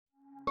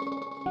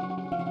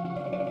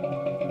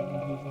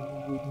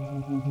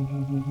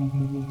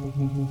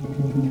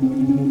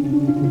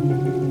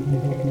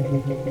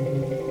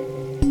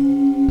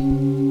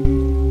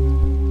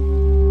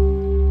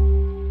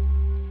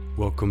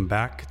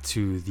back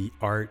to the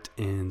art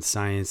and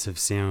science of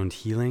sound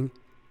healing.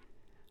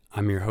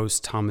 I'm your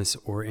host, Thomas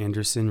Orr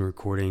Anderson,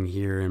 recording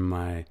here in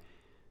my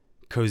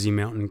cozy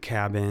mountain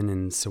cabin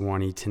in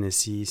Sewanee,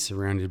 Tennessee,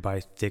 surrounded by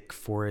thick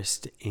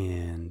forest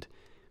and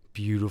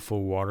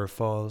beautiful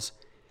waterfalls.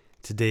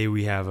 Today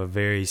we have a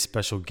very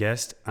special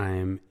guest.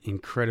 I'm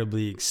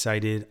incredibly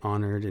excited,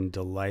 honored, and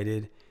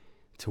delighted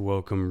to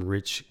welcome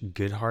Rich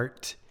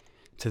Goodhart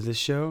to the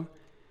show.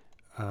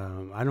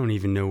 I don't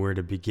even know where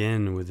to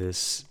begin with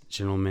this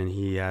gentleman.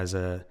 There's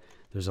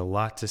a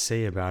lot to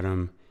say about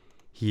him.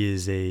 He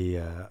is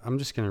I'm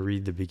just going to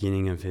read the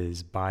beginning of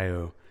his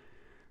bio.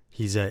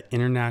 He's an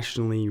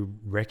internationally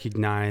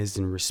recognized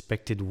and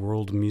respected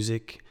world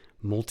music,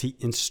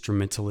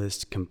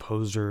 multi-instrumentalist,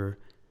 composer,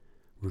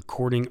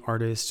 recording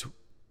artist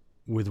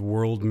with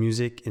world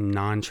music in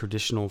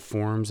non-traditional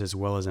forms, as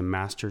well as a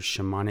master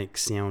shamanic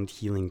sound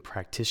healing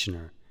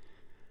practitioner,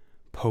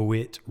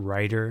 poet,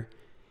 writer,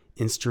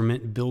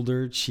 instrument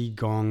builder,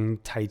 qigong,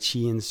 tai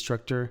chi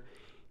instructor.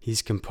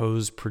 He's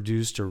composed,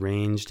 produced,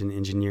 arranged, and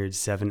engineered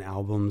 7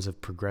 albums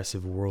of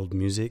progressive world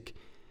music.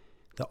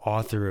 The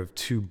author of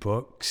 2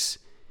 books.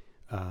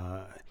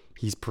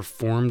 He's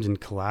performed and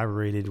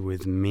collaborated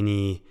with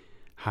many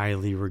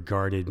highly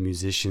regarded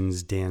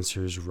musicians,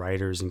 dancers,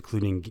 writers,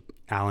 including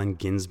Allen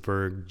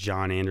Ginsberg,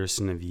 John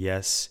Anderson of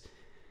Yes.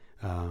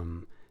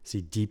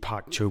 See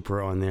Deepak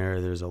Chopra on there.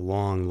 There's a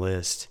long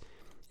list.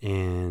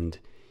 And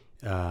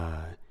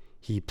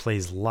he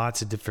plays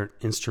lots of different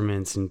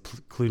instruments,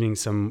 including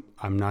some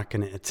I'm not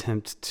going to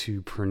attempt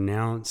to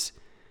pronounce,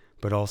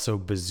 but also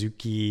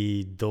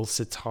bouzouki,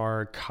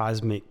 dulcitar,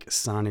 cosmic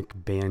sonic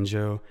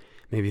banjo.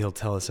 Maybe he'll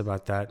tell us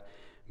about that.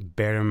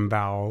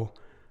 Berimbau,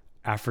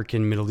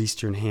 African Middle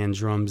Eastern hand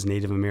drums,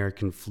 Native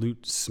American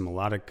flutes,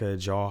 melodica,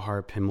 jaw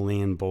harp,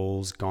 Himalayan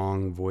bowls,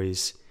 gong,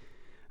 voice.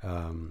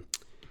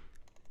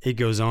 It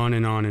goes on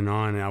and on and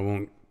on, and I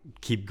won't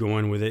keep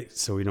going with it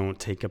so we don't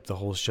take up the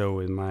whole show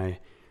with my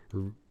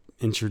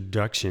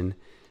introduction.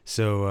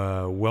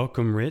 So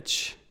welcome,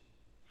 Rich.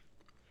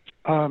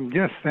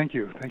 Yes, thank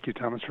you. Thank you,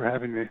 Thomas, for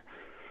having me.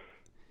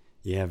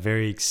 Yeah,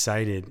 very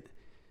excited.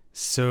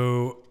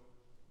 So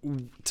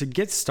to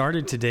get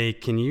started today,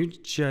 could you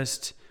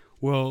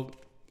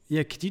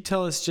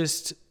tell us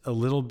just a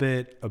little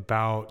bit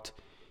about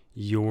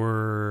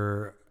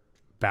your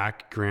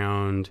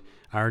background?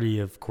 I already,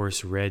 of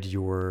course, read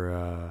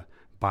your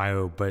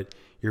bio, but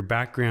your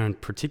background,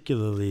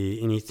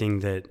 particularly anything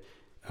that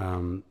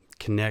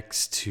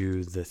connects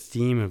to the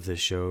theme of the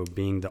show,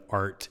 being the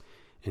art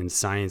and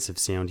science of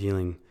sound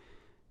healing.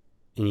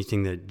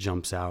 Anything that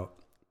jumps out?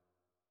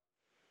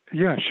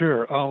 Yeah,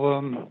 sure.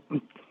 I'll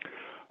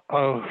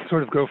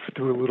sort of go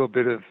through a little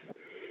bit of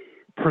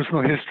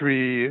personal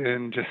history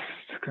and just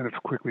kind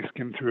of quickly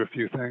skim through a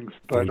few things.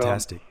 But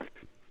fantastic.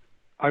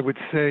 I would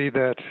say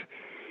that,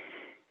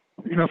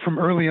 from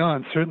early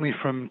on, certainly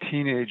from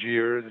teenage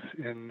years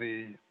in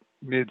the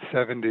mid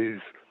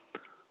 70s,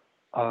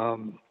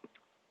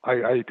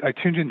 I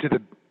tuned into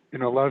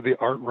a lot of the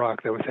art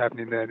rock that was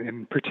happening then,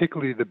 and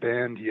particularly the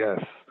band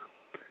Yes.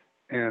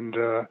 And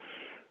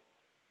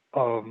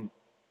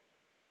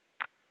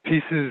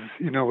pieces,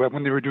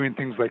 when they were doing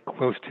things like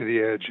Close to the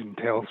Edge and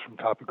Tales from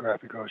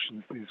Topographic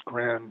Oceans, these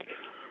grand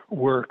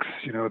works,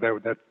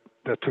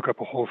 that took up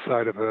a whole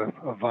side of a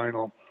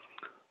vinyl.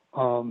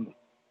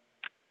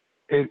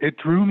 It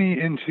drew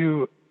me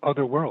into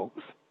other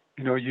worlds.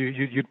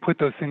 You'd put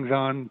those things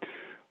on,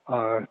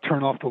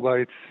 turn off the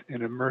lights,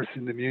 and immerse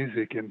in the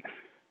music, and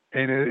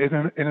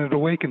it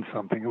awakened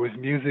something. It was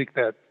music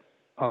that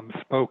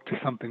spoke to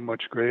something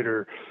much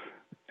greater,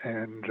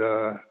 and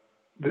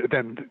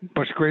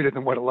much greater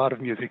than what a lot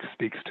of music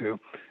speaks to,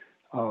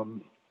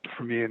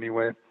 for me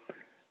anyway.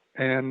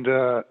 And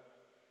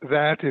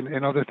that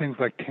and other things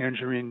like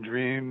Tangerine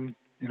Dream,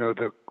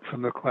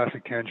 from the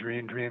classic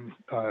Tangerine Dream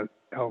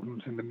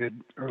albums in the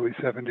early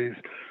 70s.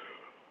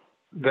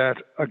 That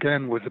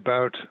again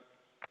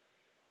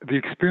the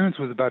experience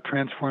was about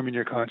transforming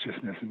your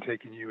consciousness and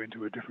taking you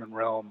into a different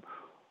realm.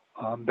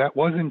 That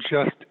wasn't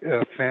just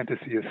a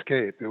fantasy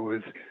escape. It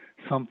was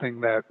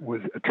something that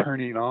was a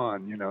turning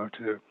on,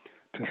 to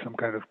some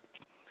kind of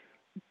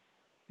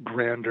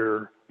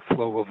grander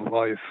flow of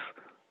life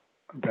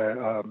that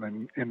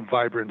and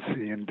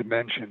vibrancy and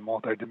dimension,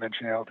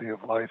 multidimensionality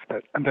of life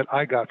that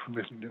I got from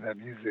listening to that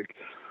music.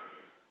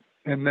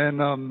 And then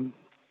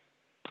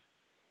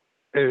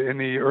in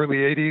the early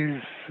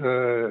 80s,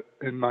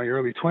 in my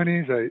early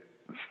 20s, I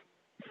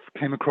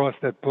came across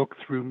that book,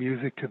 Through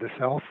Music to the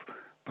Self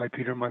by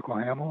Peter Michael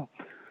Hamel,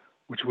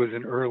 which was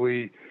an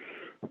early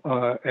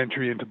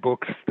entry into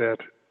books that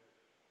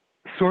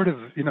sort of,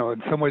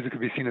 in some ways it could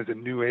be seen as a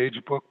new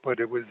age book, but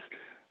it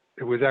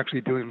was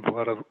actually dealing with a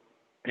lot of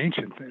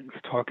ancient things,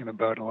 talking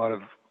about a lot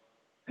of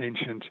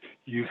ancient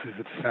uses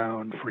of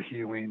sound for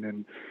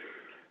healing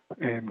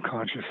and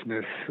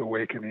consciousness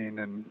awakening.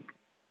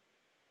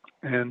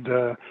 And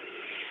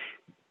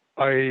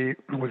I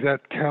was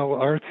at Cal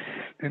Arts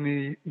in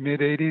the mid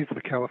 80s.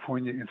 The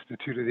California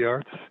Institute of the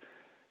Arts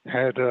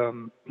had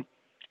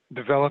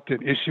developed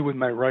an issue with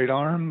my right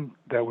arm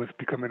that was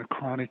becoming a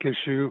chronic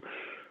issue.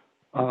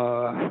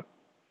 Uh,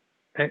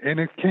 and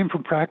it came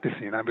from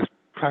practicing. I was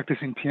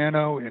practicing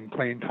piano and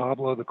playing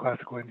tabla, the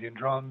classical Indian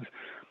drums,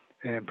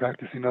 and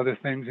practicing other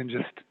things, and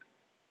just,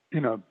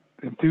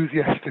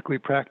 enthusiastically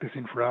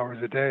practicing for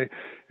hours a day.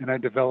 And I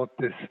developed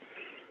this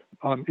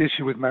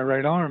issue with my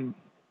right arm.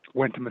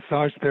 Went to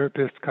massage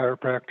therapists,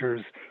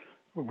 chiropractors.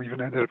 We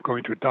even ended up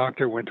going to a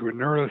doctor. Went to a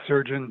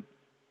neurosurgeon.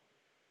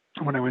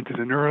 When I went to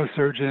the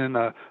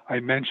neurosurgeon, I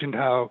mentioned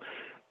how,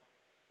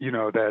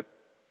 that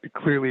it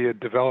clearly had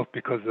developed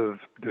because of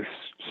the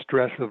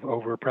stress of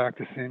over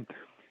practicing.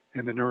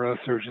 And the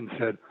neurosurgeon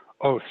said,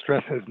 "Oh,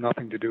 stress has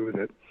nothing to do with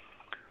it,"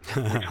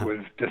 which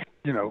was just,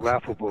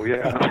 laughable.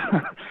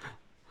 Yeah.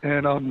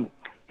 And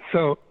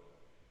so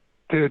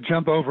to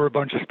jump over a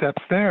bunch of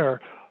steps there,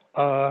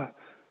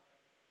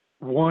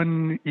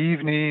 one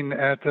evening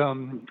at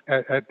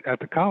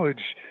the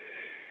college,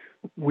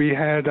 we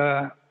had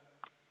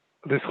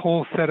this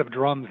whole set of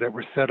drums that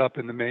were set up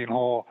in the main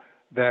hall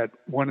that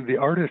one of the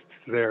artists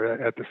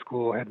there at the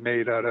school had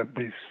made out of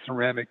these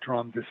ceramic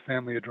drums, this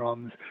family of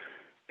drums.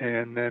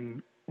 And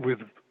then with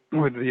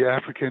one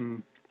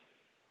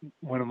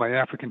of my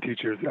African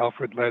teachers,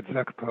 Alfred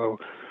Ladzekpo,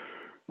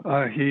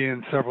 he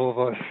and several of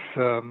us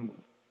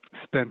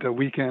spent a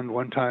weekend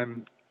one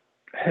time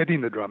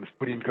heading the drums,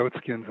 putting goat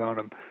skins on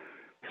them.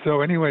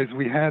 So anyways,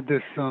 we had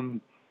this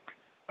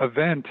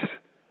event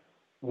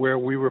where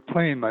we were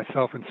playing,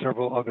 myself and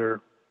several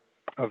other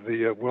of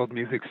the world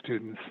music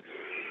students.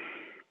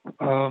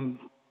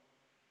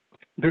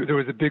 There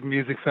was a big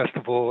music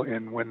festival,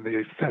 and when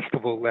the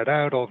festival let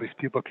out, all these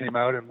people came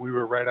out, and we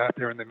were right out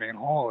there in the main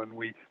hall, and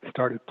we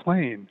started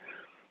playing.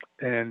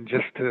 And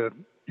just to,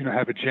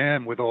 have a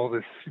jam with all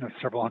this,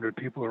 several hundred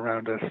people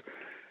around us.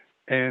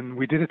 And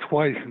we did it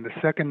twice. And the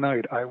second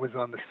night, I was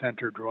on the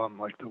center drum,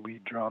 like the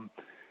lead drum.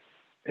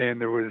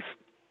 And there was,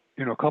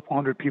 a couple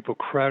hundred people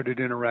crowded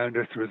in around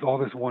us. There was all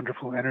this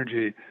wonderful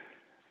energy.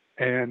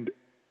 And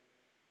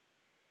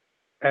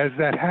as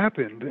that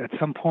happened, at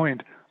some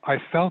point, I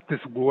felt this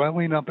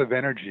welling up of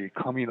energy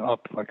coming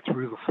up, like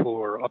through the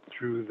floor, up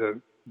through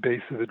the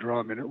base of the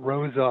drum, and it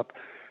rose up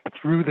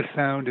through the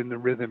sound and the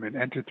rhythm and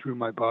entered through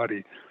my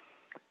body,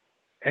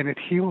 and it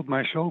healed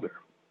my shoulder.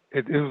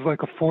 It was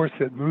like a force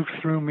that moved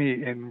through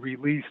me and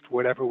released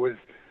whatever was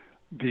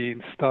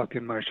being stuck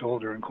in my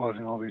shoulder and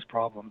causing all these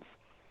problems.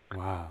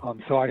 Wow.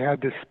 So I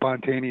had this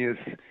spontaneous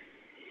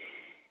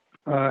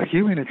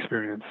healing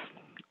experience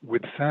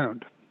with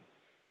sound.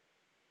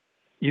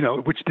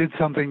 Which did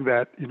something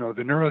that, the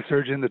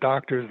neurosurgeon, the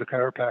doctors, the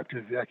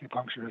chiropractors, the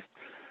acupuncturists,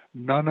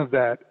 none of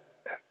that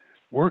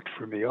worked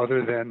for me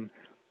other than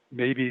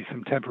maybe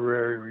some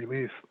temporary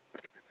relief.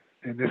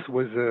 And this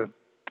was a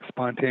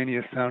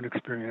spontaneous sound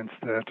experience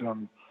that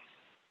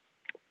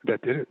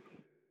did it.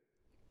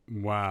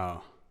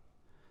 Wow.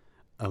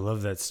 I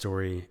love that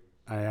story.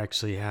 I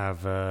actually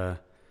have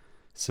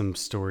some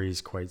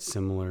stories quite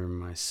similar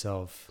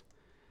myself.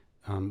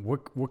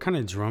 What kind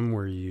of drum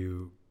were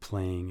you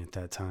playing at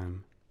that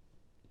time?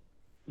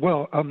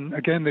 Well,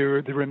 again, they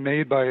were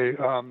made by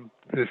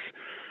this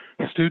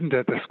student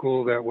at the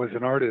school that was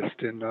an artist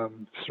and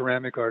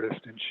ceramic artist,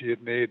 and she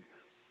had made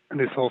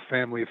this whole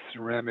family of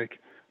ceramic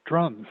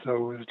drums.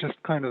 So it was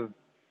just kind of,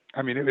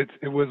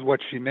 it was what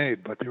she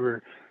made, but they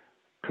were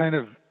kind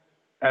of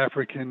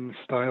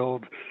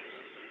African-styled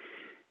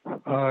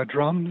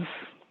drums,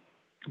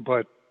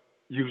 but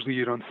usually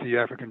you don't see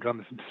African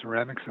drums in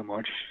ceramic so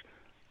much.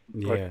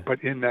 Yeah.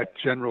 But in that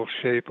general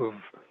shape of,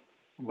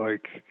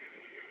 like,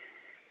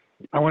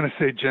 I want to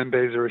say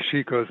djembes or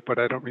ashikos, but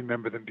I don't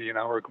remember them being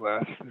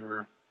hourglass. They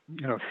were,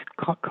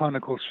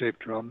 conical shaped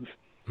drums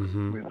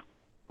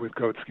with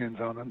goat skins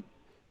on them.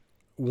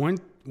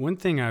 One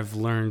thing I've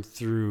learned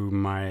through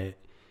my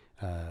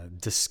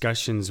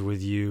discussions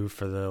with you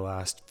for the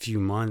last few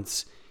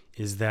months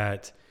is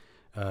that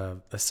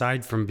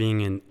aside from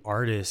being an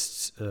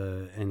artist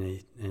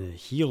and a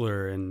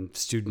healer and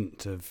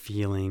student of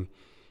healing,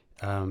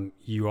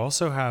 you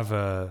also have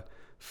a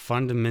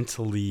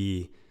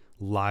fundamentally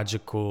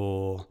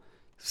logical,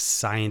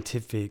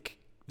 scientific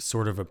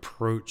sort of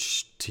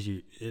approach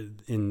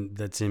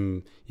that's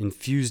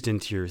infused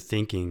into your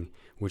thinking,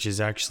 which is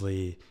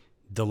actually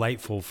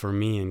delightful for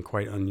me and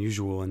quite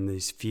unusual in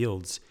these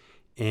fields.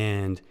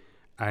 And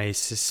I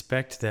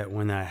suspect that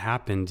when that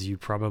happened, you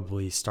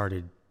probably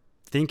started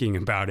thinking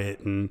about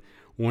it and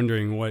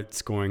wondering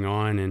what's going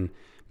on and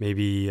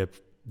maybe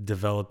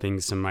developing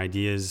some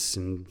ideas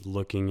and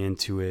looking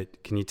into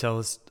it. Can you tell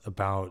us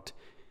about,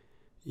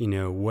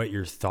 what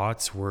your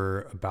thoughts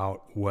were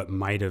about what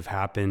might have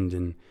happened?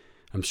 And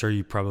I'm sure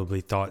you probably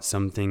thought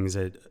some things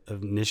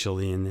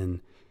initially and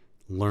then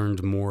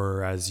learned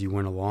more as you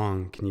went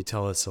along. Can you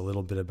tell us a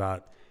little bit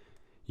about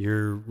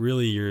your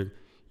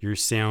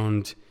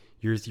sound,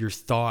 your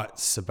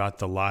thoughts about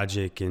the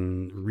logic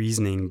and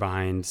reasoning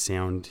behind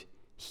sound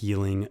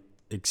healing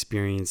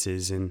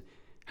experiences and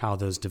how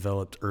those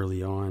developed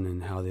early on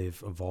and how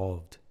they've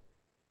evolved?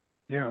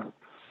 Yeah.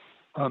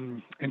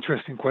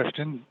 Interesting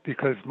question,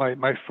 because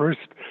my first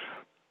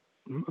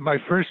my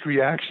first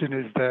reaction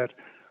is that,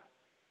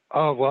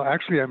 oh, well,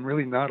 actually, I'm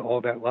really not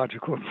all that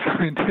logical and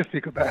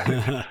scientific about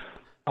it.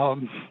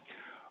 Um,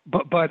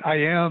 but I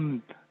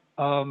am.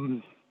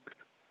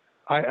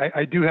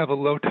 I do have a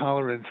low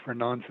tolerance for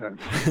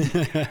nonsense,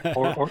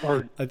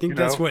 or I think you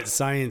that's know. what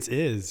science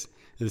is,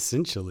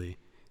 essentially.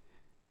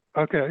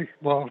 Okay,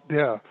 well,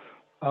 yeah,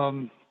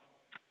 um,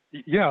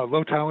 yeah,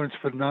 low tolerance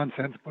for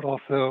nonsense, but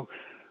also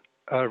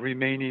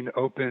remaining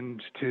open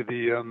to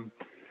the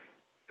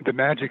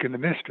magic and the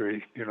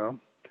mystery,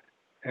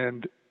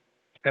 and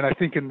I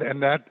think in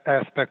that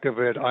aspect of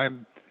it,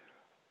 I'm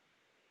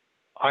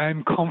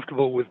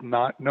comfortable with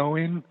not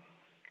knowing,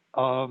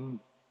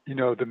 um,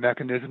 the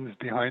mechanisms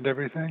behind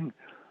everything.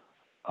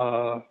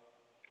 Uh,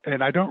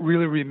 and I don't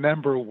really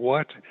remember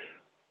what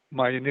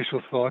my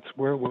initial thoughts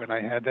were when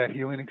I had that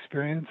healing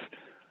experience,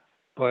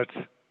 but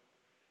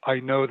I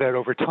know that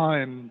over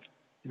time,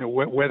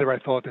 whether I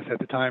thought this at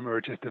the time or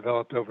it just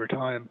developed over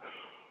time,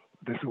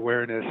 this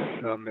awareness,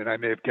 and I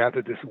may have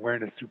gathered this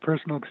awareness through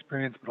personal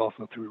experience, but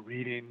also through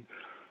reading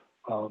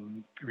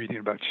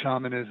about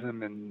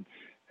shamanism and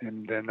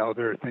then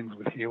other things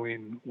with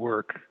healing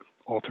work,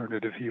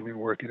 alternative healing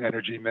work, and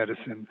energy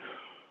medicine.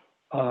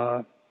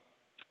 Uh,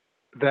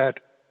 that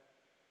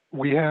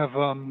we have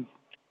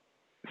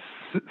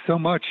so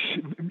much,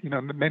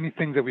 many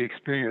things that we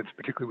experience,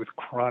 particularly with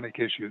chronic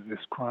issues. This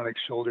chronic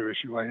shoulder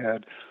issue I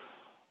had,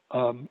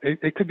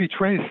 it could be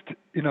traced.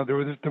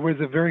 There was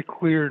a very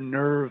clear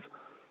nerve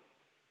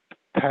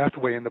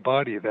pathway in the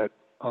body that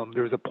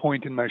there was a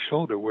point in my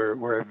shoulder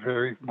where I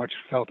very much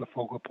felt a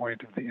focal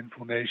point of the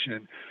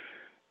inflammation.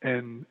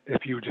 And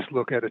if you just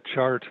look at a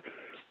chart,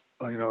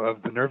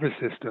 of the nervous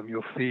system,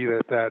 you'll see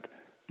that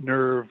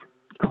nerve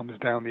comes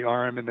down the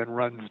arm and then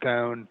runs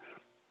down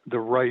the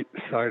right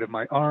side of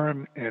my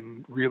arm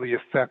and really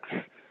affects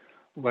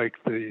like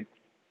the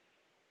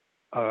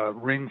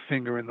ring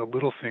finger and the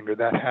little finger,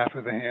 that half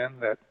of the hand,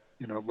 that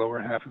lower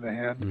half of the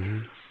hand.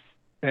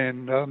 Mm-hmm.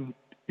 And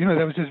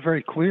that was just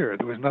very clear.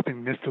 There was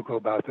nothing mystical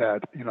about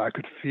that. I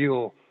could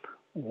feel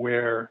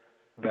where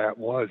that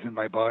was in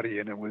my body,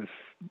 and it was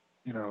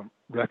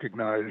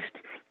recognized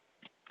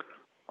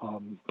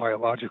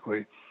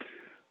biologically.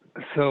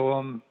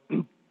 So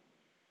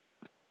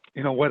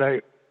what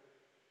I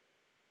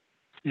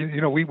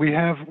we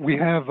have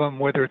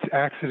whether it's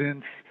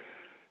accidents,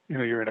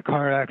 you're in a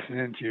car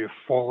accident, you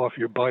fall off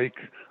your bike,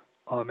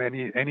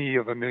 any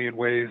of a million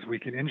ways we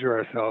can injure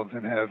ourselves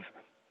and have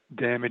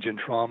damage and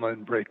trauma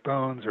and break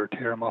bones or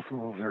tear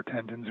muscles or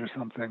tendons or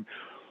something,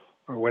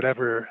 or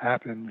whatever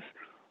happens.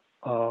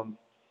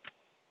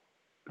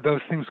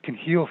 Those things can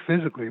heal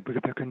physically, but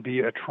there can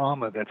be a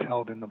trauma that's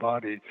held in the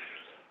body.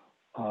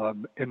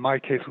 In my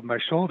case with my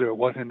shoulder, it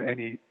wasn't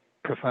any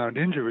profound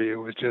injury. It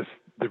was just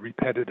the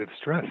repetitive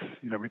stress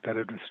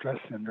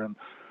syndrome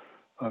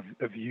of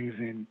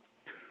using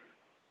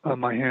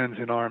my hands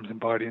and arms and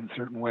body in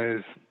certain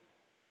ways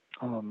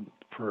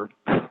for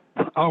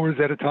hours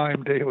at a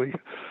time daily.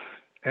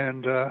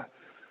 And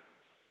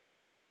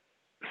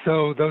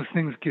so those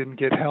things can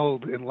get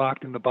held and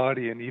locked in the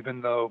body. And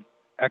even though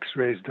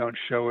x-rays don't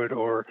show it,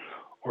 or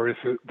if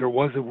there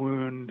was a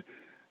wound,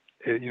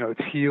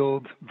 it's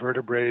healed,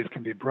 vertebrae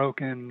can be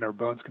broken or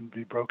bones can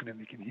be broken and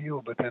they can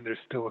heal, but then there's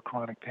still a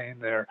chronic pain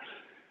there.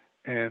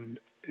 And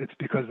it's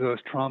because those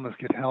traumas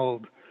get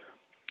held.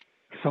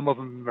 Some of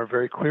them are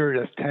very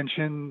clear as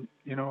tension,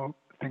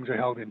 things are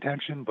held in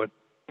tension, but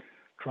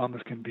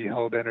traumas can be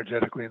held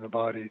energetically in the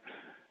body.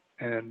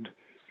 And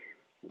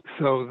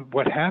so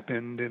what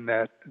happened in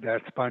that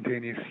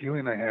spontaneous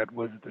healing I had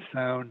was the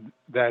sound,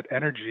 that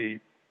energy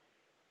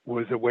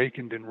was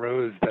awakened and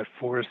rose, that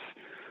force,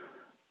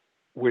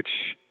 which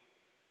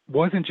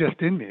wasn't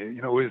just in me,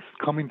 it was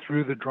coming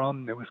through the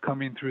drum. It was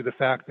coming through the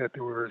fact that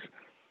there was,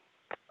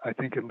 I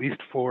think, at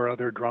least 4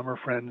 other drummer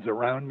friends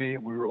around me.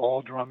 We were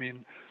all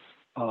drumming.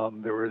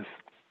 There was,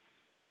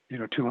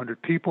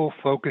 200 people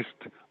focused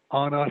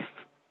on us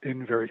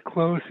in very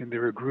close, and they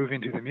were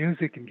grooving to the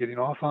music and getting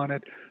off on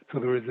it. So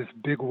there was this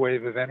big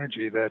wave of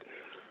energy that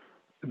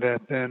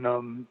then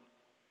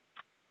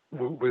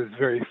was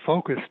very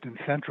focused and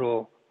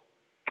central.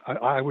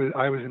 I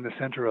was in the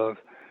center of,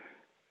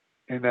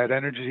 and that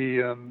energy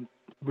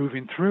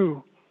moving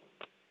through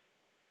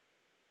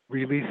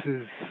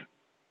releases.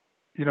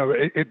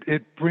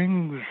 It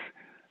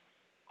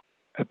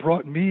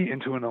brought me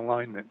into an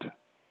alignment,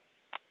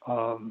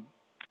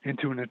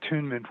 into an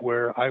attunement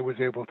where I was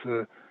able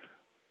to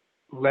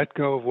let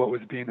go of what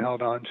was being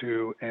held on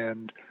to,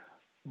 and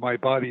my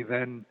body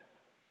then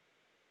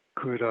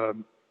could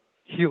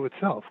heal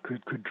itself,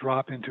 could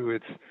drop into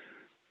its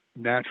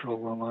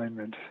natural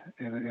alignment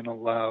and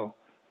allow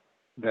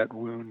that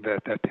wound,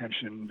 that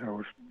tension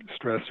or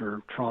stress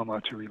or trauma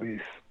to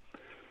release.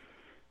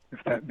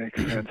 If that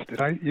makes sense.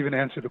 Did I even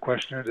answer the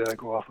question, or did I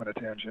go off on a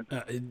tangent?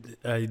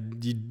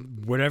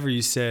 Whatever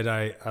you said,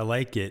 I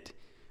like it.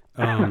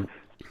 I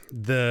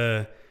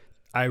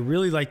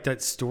really like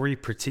that story,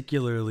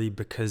 particularly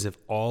because of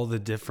all the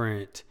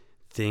different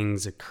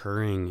things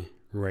occurring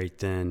right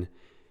then.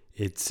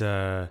 It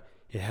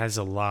has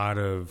a lot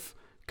of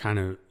kind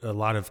of a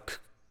lot of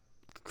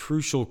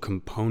crucial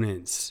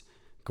components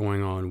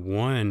going on.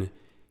 One,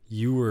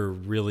 you were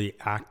really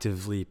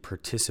actively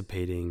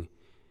participating.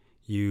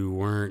 You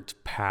weren't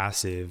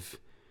passive.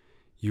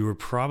 You were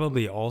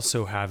probably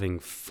also having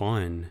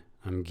fun,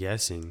 I'm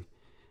guessing.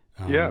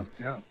 Yeah.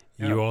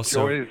 You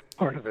also, joy is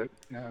part of it.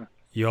 Yeah.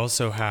 You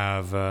also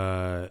have,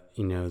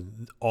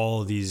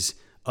 all these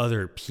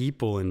other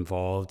people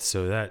involved,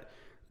 so that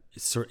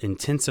sort of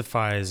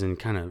intensifies and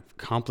kind of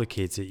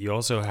complicates it. You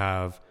also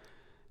have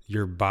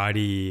your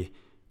body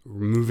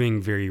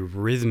moving very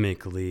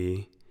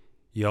rhythmically.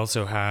 You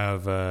also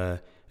have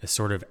a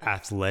sort of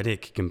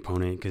athletic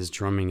component, because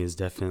drumming is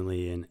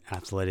definitely an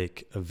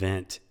athletic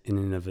event in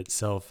and of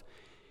itself.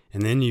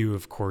 And then you,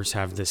 of course,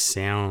 have the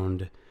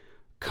sound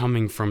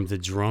coming from the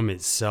drum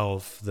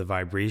itself, the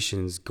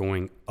vibrations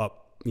going up,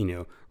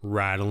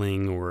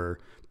 rattling or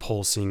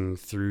pulsing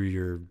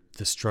through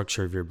the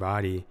structure of your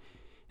body.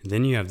 And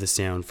then you have the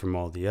sound from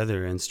all the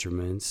other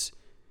instruments.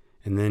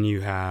 And then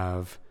you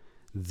have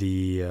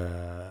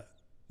the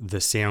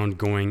sound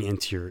going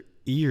into your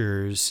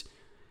ears,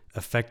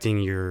 affecting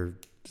your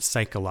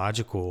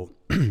psychological,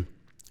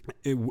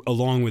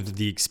 along with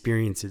the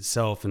experience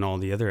itself and all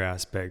the other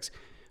aspects.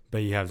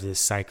 But you have this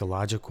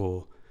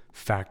psychological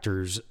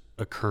factors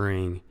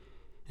occurring.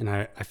 And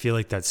I feel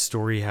like that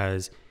story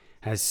has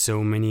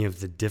so many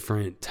of the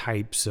different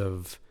types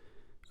of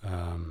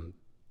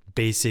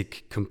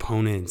basic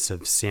components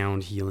of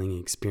sound healing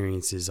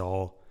experiences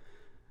all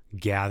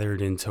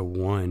gathered into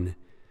one.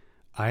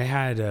 I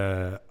had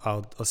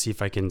I'll see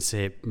if I can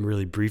say it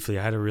really briefly.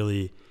 I had a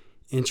really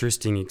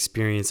interesting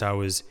experience. I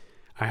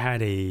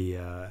had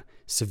a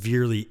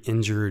severely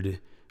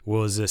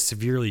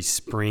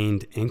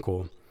sprained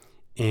ankle,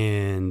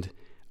 and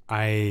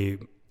I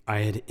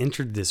had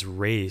entered this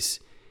race.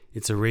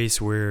 It's a race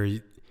where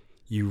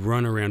you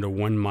run around a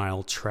 1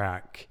 mile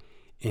track,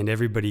 and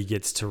everybody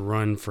gets to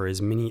run for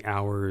as many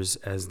hours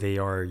as they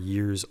are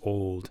years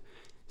old.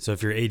 So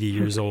if you're 80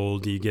 years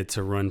old, you get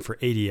to run for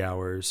 80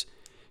 hours.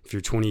 If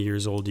you're 20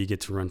 years old, you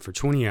get to run for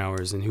 20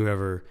 hours, and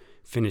whoever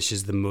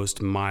finishes the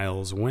most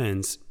miles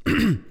wins.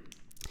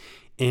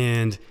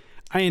 And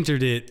I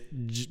entered it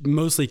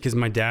mostly because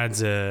my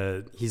dad's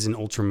he's an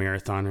ultra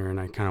marathoner, and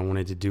I kind of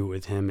wanted to do it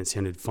with him. It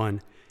sounded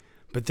fun.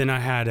 But then I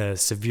had a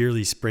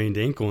severely sprained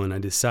ankle, and I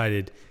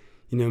decided,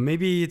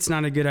 maybe it's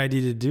not a good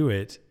idea to do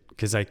it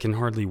because I can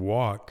hardly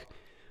walk.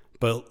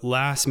 But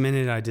last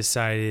minute, I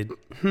decided,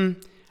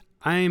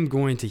 I am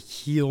going to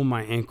heal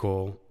my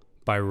ankle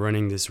by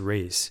running this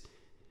race.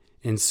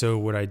 And so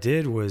what I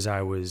did was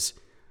I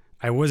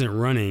wasn't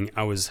running,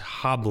 I was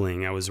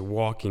hobbling. I was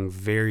walking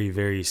very,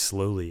 very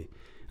slowly.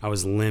 I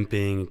was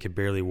limping and could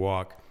barely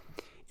walk.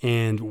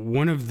 And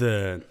one of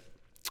the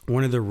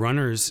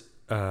runners,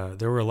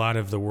 there were a lot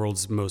of the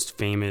world's most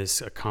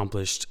famous,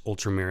 accomplished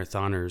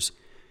ultramarathoners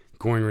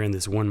going around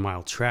this 1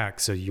 mile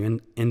track. So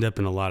you end up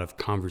in a lot of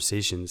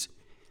conversations.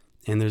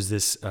 And there's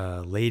this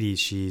lady,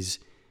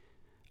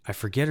 I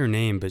forget her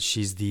name, but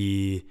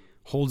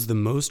holds the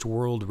most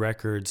world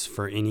records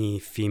for any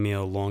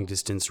female long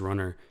distance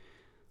runner.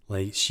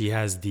 Like, she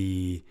has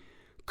the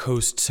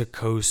coast to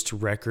coast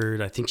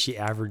record. I think she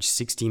averaged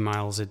 67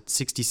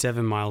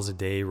 miles a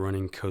day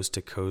running coast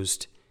to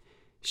coast.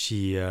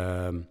 She's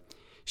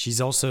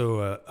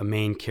also a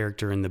main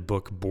character in the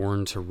book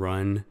Born to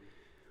Run,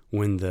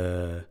 when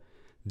the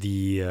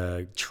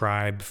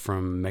tribe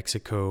from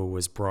Mexico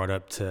was brought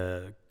up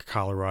to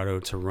Colorado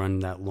to run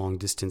that long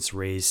distance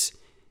race,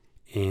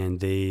 and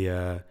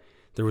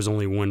there was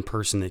only one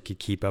person that could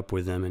keep up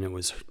with them, and it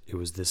was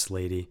this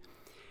lady.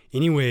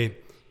 Anyway,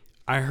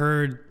 I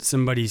heard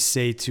somebody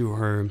say to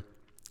her,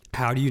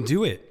 "How do you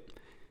do it?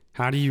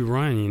 How do you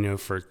run,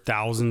 for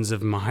thousands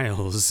of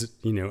miles,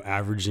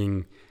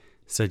 averaging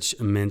such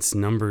immense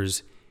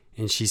numbers?"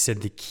 And she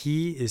said, the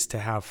key is to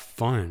have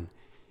fun.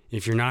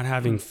 If you're not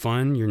having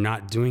fun, you're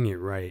not doing it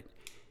right.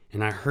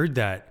 And I heard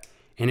that,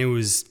 and it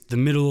was the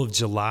middle of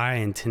July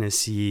in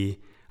Tennessee.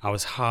 I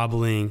was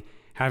hobbling,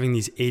 having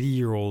these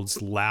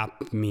 80-year-olds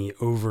lap me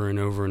over and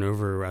over and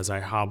over as I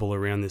hobble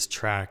around this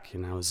track.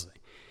 And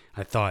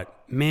I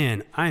thought,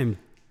 man, I'm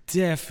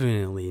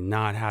definitely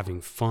not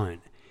having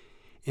fun.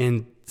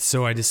 And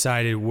so I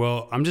decided,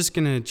 well, I'm just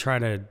going to try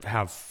to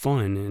have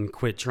fun and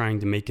quit trying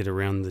to make it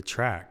around the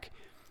track.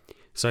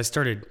 So I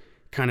started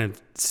kind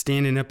of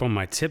standing up on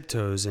my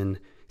tiptoes and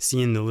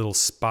seeing the little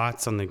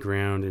spots on the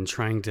ground and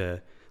trying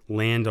to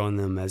land on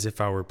them as if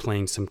I were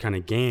playing some kind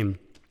of game.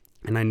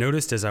 And I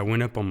noticed as I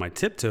went up on my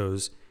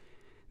tiptoes,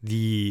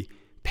 the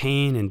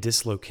pain and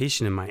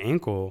dislocation in my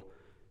ankle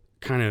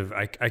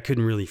I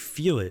couldn't really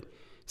feel it.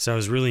 So I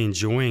was really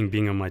enjoying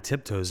being on my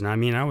tiptoes.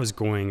 And I was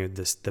going at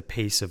the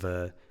pace of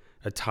a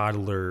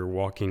toddler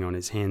walking on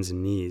his hands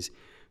and knees,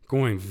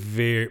 going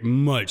very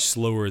much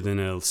slower than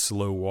a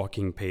slow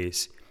walking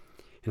pace.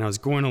 And I was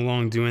going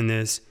along doing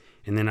this,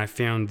 and then I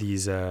found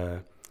these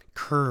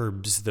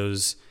curbs,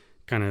 those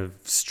kind of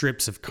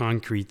strips of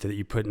concrete that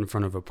you put in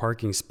front of a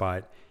parking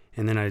spot.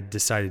 And then I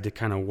decided to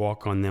kind of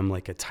walk on them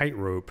like a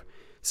tightrope.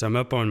 So I'm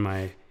up on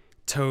my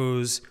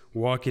toes,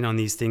 walking on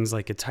these things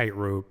like a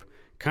tightrope.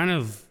 Kind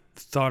of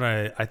thought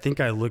I think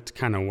I looked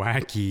kind of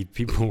wacky.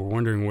 People were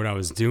wondering what I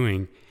was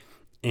doing,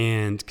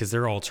 and because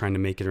they're all trying to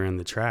make it around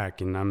the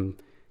track, and I'm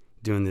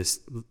doing this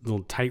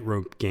little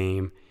tightrope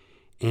game.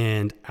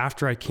 And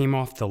after I came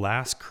off the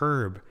last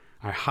curb,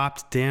 I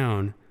hopped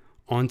down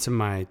onto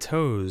my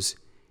toes,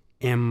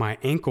 and my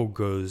ankle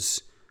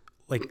goes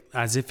like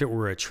as if it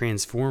were a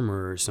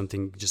transformer or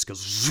something, just goes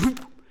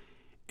zoop,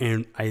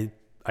 and I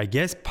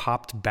guess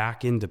popped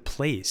back into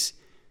place.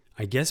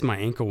 I guess my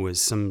ankle was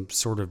some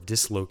sort of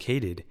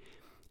dislocated,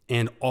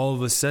 and all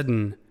of a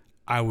sudden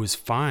I was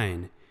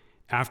fine.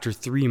 After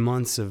 3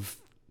 months of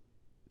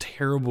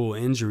terrible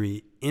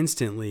injury,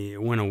 instantly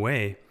it went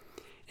away.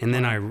 And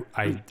then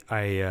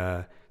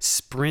I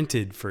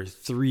sprinted for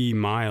 3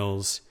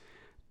 miles,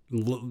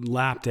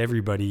 lapped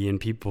everybody,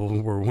 and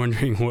people were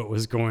wondering what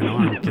was going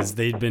on because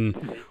they'd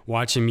been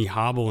watching me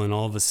hobble, and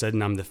all of a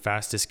sudden I'm the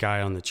fastest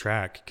guy on the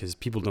track because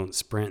people don't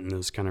sprint in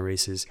those kind of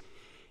races.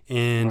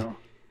 And wow.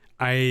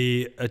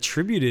 I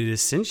attribute it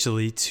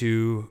essentially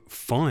to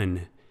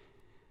fun.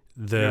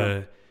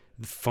 The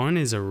fun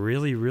is a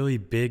really, really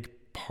big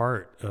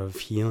part of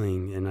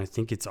healing, and I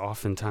think it's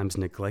oftentimes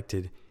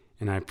neglected.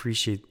 And I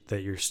appreciate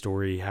that your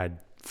story had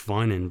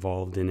fun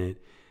involved in it,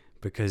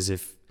 because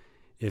if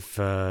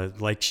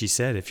like she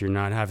said, if you're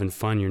not having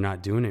fun, you're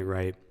not doing it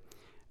right.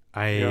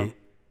 I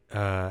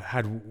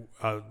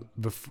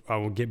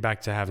will get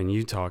back to having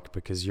you talk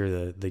because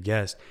you're the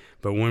guest.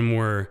 But one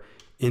more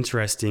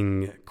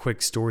interesting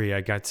quick story. I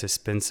got to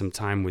spend some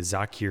time with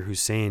Zakir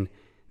Hussain,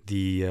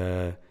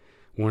 the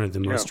one of the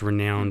most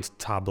renowned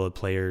tabla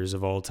players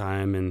of all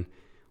time, and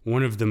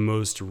one of the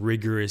most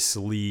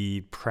rigorously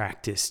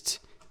practiced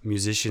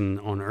musician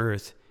on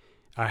earth.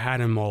 I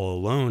had him all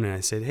alone, and I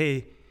said,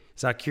 "Hey,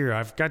 Zakir,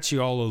 I've got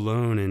you all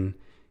alone, and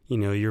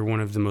you're one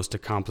of the most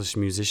accomplished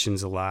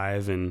musicians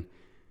alive, and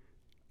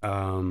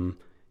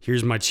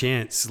here's my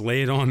chance.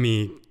 Lay it on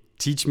me.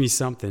 Teach me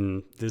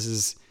something. This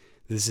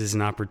is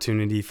an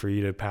opportunity for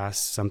you to pass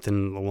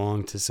something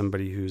along to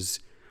somebody who's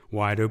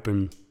wide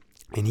open."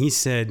 And he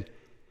said,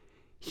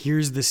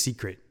 "Here's the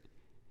secret."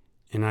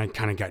 And I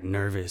kind of got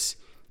nervous.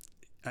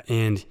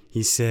 And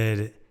he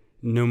said,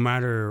 no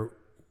matter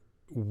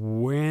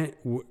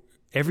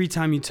every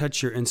time you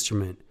touch your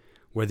instrument,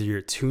 whether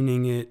you're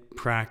tuning it,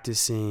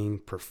 practicing,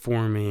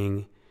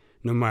 performing,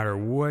 no matter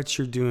what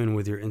you're doing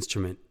with your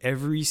instrument,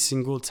 every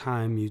single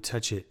time you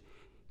touch it,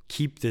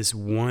 keep this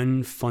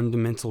one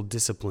fundamental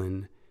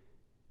discipline: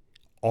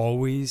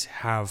 always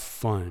have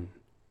fun.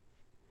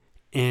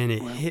 And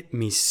it hit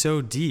me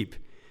so deep,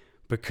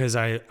 because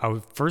I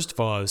first of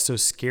all, I was so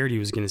scared he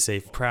was going to say,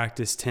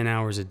 practice 10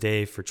 hours a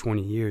day for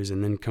 20 years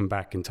and then come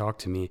back and talk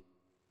to me.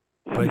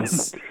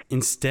 But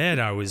instead,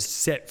 I was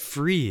set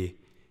free.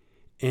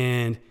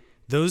 And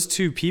those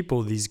two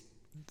people,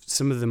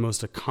 some of the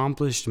most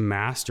accomplished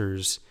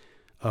masters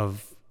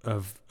of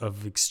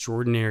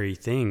extraordinary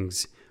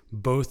things,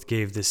 both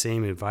gave the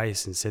same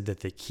advice and said that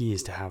the key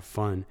is to have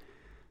fun.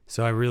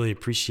 So I really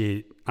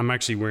appreciate. I'm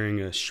actually wearing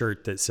a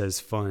shirt that says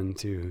fun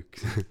too.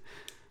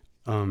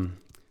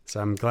 So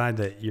I'm glad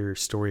that your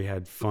story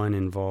had fun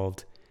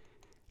involved.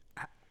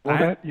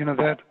 Well,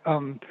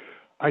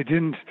 I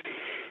didn't.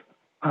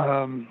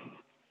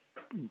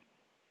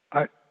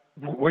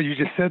 What you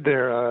just said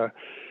there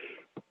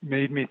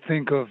made me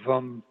think of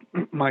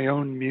my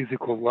own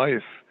musical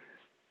life.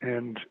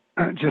 And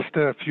just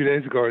a few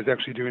days ago, I was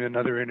actually doing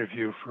another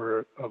interview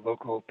for a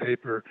local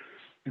paper,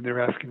 and they're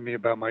asking me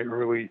about my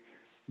early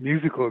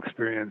musical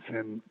experience.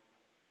 And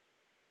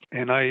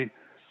I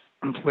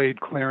played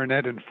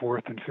clarinet in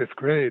 4th and 5th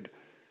grade,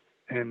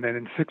 and then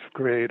in 6th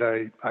grade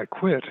I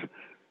quit,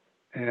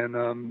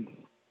 and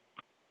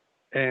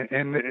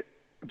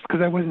it's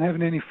because I wasn't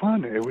having any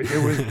fun. It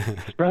was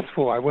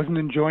stressful. I wasn't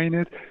enjoying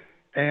it.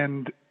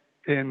 And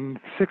in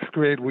 6th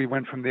grade we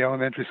went from the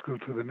elementary school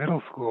to the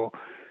middle school,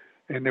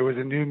 and there was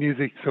a new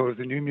music. So it was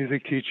a new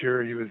music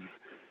teacher. He was,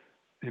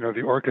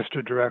 the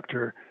orchestra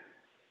director,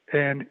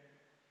 and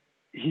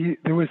he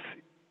was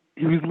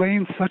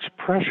laying such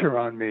pressure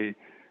on me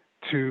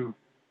to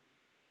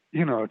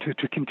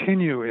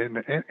continue,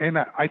 and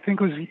I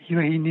think it was,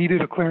 he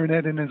needed a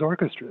clarinet in his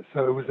orchestra,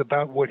 so it was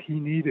about what he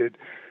needed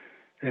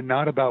and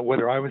not about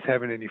whether I was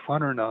having any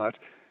fun or not.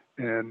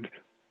 And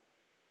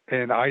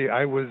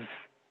I was,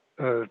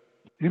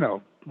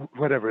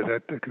 whatever,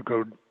 that I could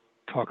go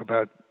talk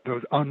about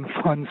those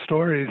unfun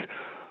stories,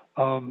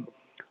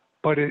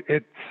 but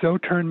it so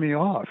turned me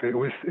off. It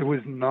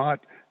was not,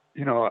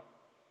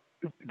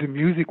 the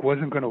music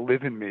wasn't going to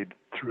live in me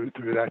through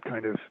that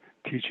kind of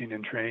teaching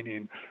and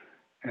training.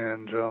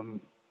 And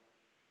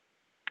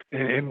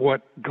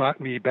what got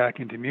me back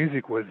into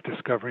music was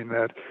discovering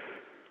that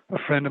a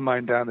friend of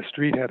mine down the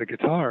street had a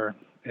guitar,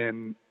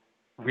 and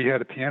we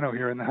had a piano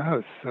here in the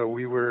house. So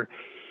we were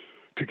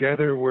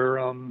together. We're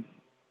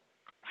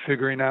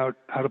figuring out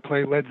how to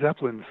play Led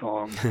Zeppelin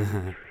songs.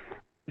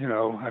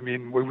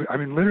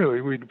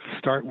 Literally, we'd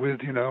start with,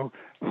 a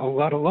whole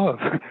lot of love.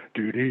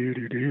 Do do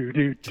do do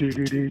do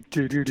do do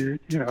do do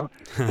do.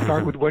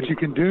 Start with what you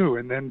can do,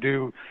 and then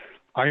do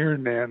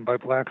Iron Man by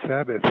Black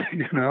Sabbath,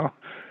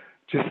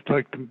 just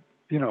like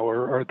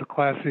or the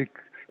classic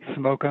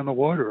Smoke on the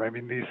Water. I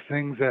mean, these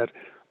things that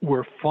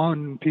were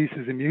fun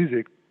pieces of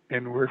music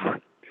and were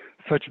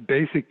such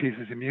basic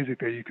pieces of music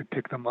that you could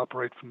pick them up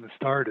right from the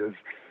start as,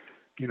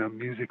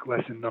 music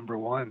lesson number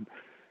one.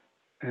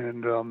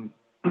 And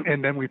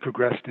then we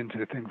progressed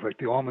into things like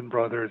the Allman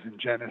Brothers and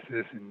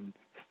Genesis and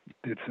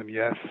did some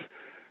Yes.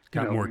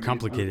 Got more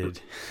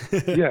complicated.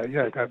 Yeah,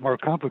 it got more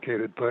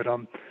complicated, but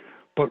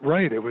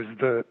right, it was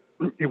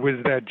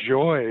that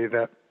joy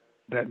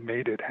that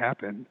made it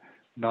happen,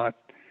 not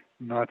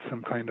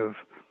some kind of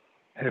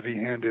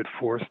heavy-handed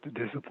forced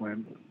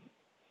discipline.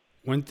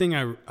 One thing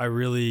I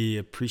really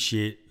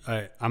appreciate,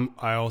 I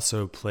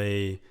also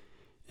play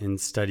and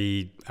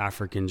study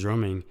African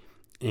drumming,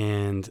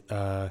 and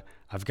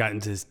I've gotten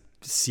to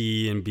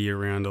see and be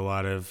around a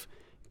lot of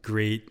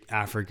great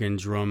African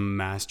drum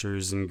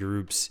masters and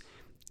groups.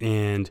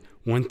 And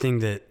one thing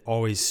that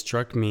always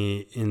struck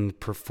me in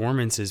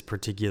performances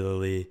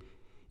particularly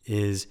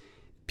is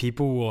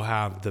people will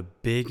have the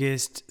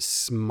biggest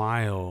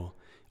smile,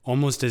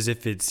 almost as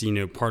if it's,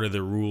 part of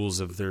the rules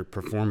of their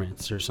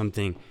performance or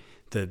something.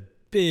 The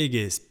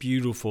biggest,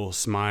 beautiful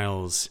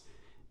smiles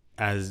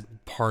as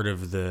part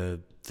of the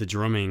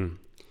drumming.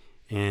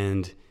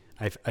 And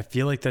I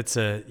feel like that's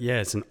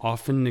it's an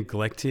often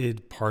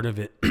neglected part of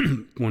it.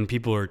 When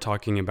people are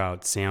talking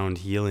about sound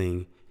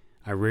healing,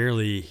 I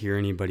rarely hear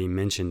anybody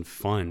mention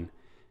fun.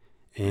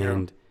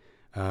 And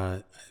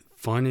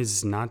fun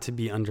is not to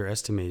be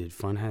underestimated.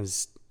 Fun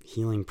has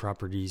healing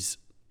properties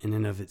in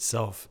and of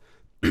itself.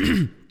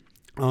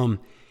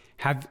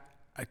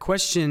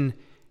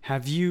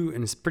 Have you,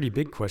 and it's a pretty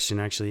big question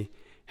actually,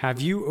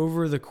 have you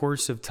over the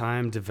course of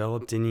time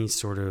developed any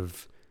sort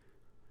of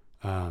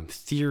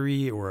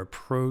theory or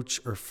approach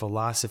or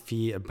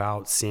philosophy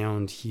about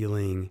sound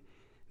healing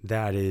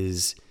that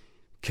is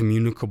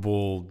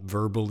communicable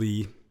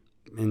verbally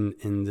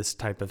in this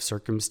type of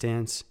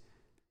circumstance?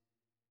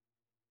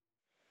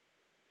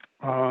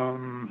 I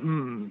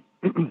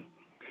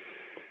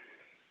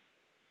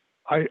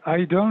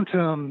don't,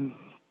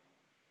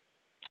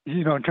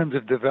 in terms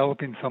of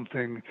developing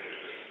something,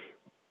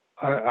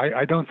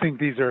 I don't think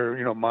these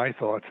are, my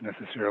thoughts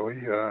necessarily.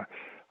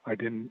 I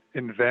didn't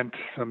invent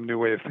some new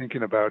way of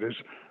thinking about it,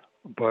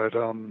 but,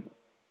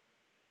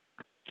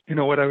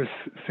 what I was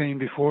saying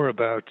before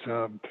about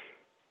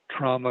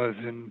traumas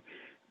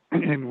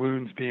and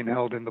wounds being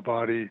held in the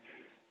body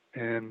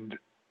and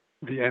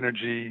the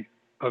energy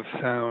of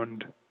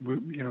sound,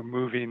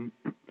 moving,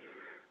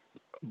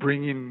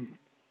 bringing,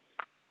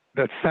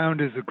 that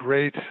sound is a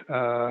great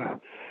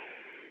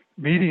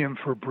medium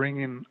for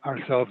bringing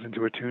ourselves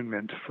into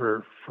attunement,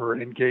 for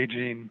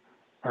engaging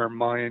our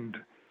mind,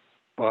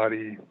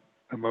 body,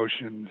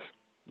 emotions,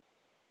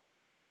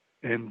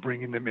 and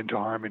bringing them into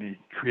harmony,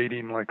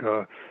 creating like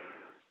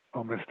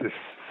almost this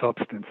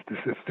substance, this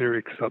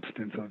etheric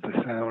substance of the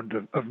sound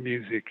of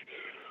music.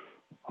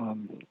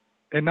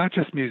 And not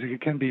just music,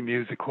 it can be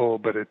musical,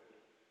 but it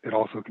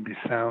also can be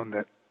sound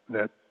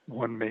that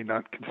one may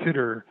not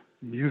consider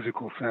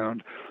musical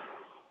sound,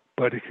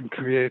 but it can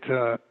create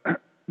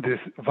this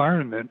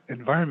environment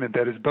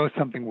that is both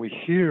something we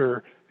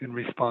hear and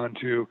respond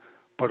to,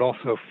 but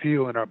also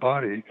feel in our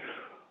body,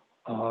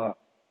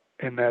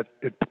 and that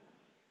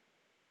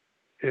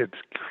it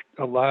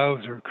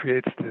allows or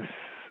creates this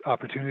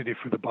opportunity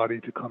for the body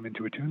to come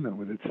into attunement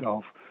with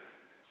itself.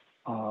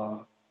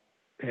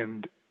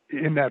 And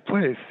in that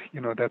place,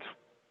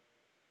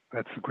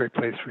 that's a great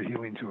place for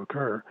healing to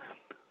occur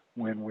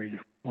when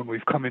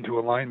we've come into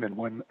alignment,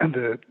 when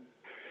the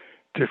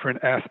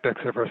different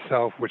aspects of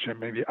ourself which are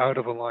maybe out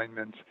of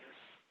alignment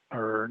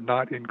are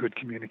not in good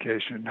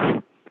communication,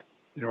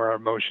 our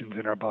emotions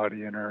in our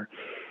body and our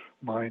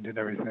mind and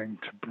everything,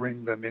 to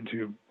bring them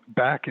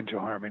back into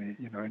harmony,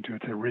 into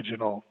its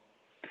original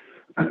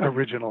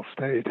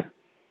state.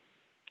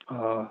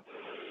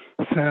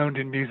 Sound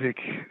in music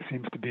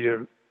seems to be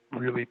a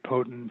really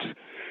potent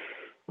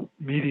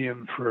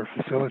medium for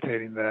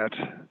facilitating that,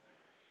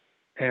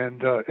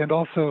 and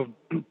also,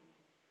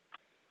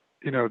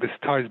 this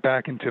ties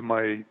back into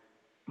my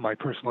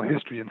personal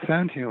history in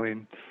sound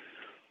healing.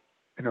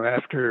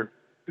 After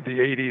the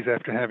 80s,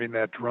 after having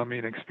that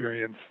drumming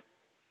experience,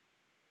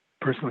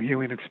 personal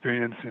healing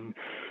experience, and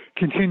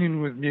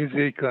continuing with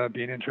music,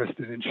 being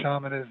interested in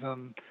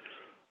shamanism,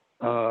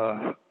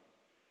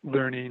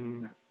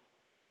 learning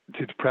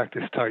to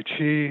practice Tai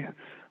Chi,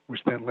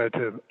 which then led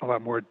to a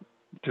lot more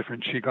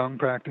different Qigong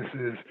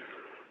practices.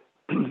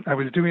 I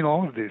was doing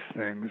all of these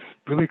things,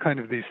 really kind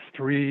of these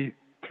three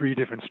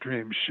different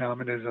streams: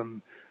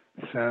 shamanism,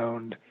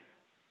 sound,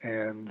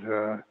 and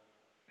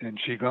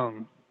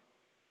Qigong.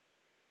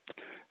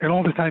 And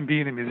all the time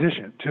being a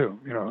musician too,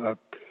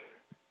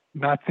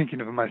 not thinking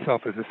of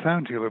myself as a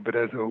sound healer, but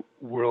as a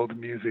world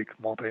music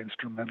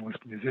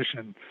multi-instrumentalist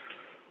musician.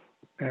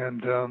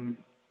 And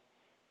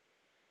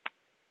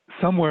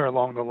somewhere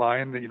along the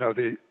line,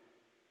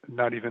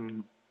 not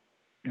even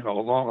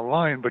along a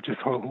line, but just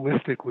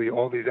holistically,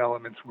 all these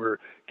elements were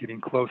getting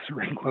closer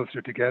and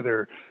closer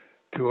together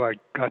till I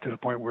got to the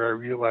point where I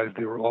realized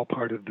they were all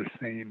part of the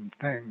same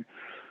thing.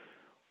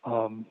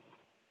 Um,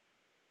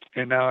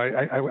 and now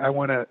I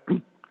want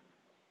to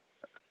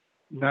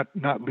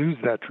not lose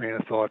that train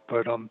of thought,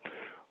 but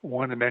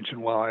want to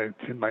mention while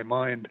it's in my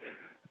mind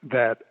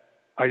that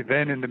I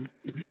then in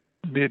the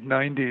mid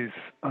 '90s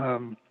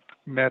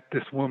met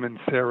this woman,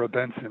 Sarah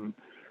Benson,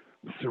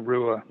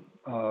 Sarua,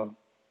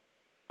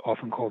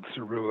 often called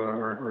Sarua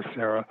or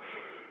Sarah,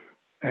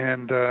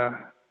 and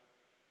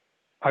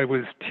I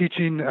was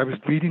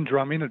leading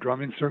drumming, a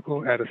drumming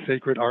circle at a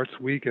Sacred Arts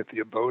Week at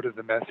the Abode of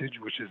the Message,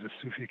 which is a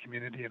Sufi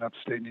community in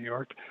upstate New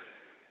York.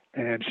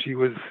 And we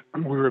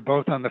were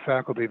both on the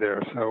faculty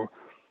there, so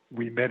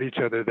we met each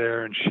other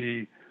there, and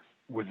she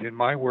was in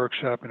my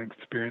workshop and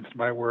experienced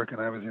my work,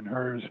 and I was in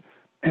hers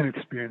and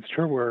experienced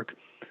her work.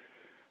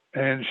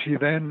 And she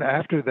then,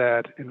 after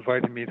that,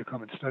 invited me to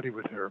come and study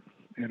with her.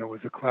 And it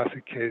was a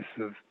classic case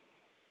of,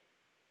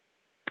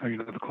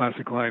 the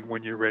classic line,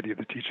 "When you're ready,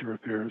 the teacher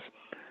appears."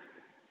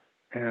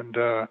 And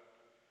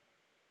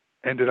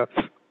ended up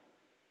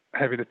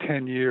having a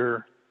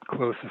 10-year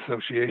close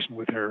association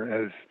with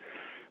her as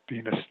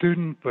being a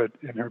student, but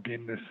in her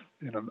being this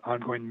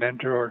ongoing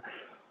mentor.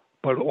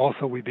 But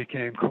also we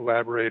became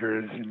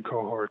collaborators in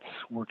cohorts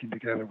working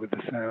together with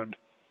the sound.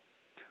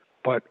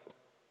 But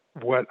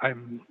what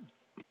I'm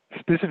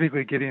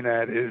specifically getting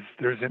at is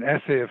there's an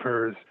essay of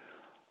hers,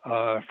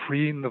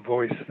 "Freeing the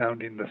Voice,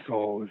 Sounding the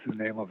Soul" is the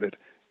name of it.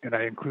 And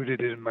I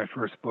included it in my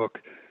first book.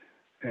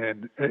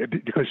 And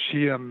because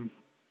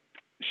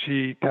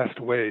she passed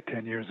away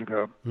 10 years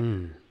ago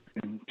in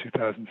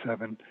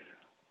 2007.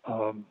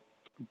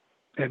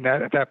 And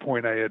at that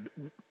point, I had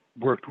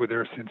worked with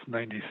her since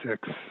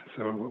 '96,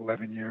 so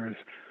 11 years.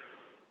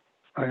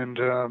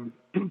 And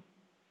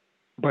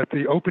but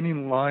the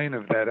opening line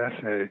of that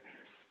essay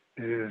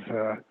is,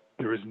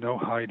 "There is no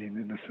hiding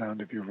in the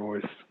sound of your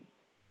voice."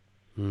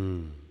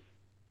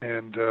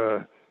 And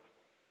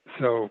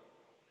so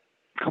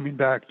coming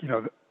back,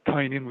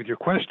 tying in with your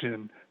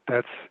question,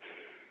 that's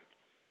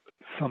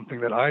something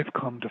that I've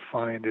come to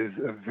find is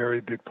a very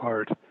big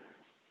part,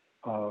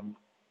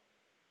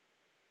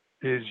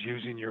 is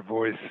using your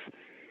voice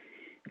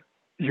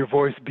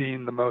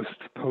being the most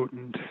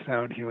potent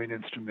sound healing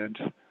instrument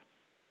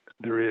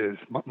there is.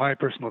 My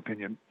personal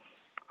opinion.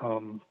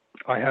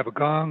 I have a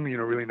gong,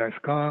 really nice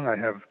gong. I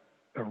have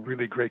a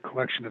really great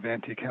collection of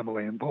antique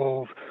Himalayan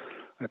bowls.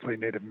 I play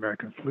Native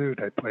American flute.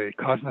 I play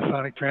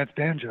Cosmosonic trance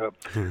banjo,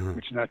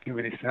 which not too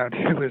many sound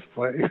healers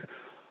play.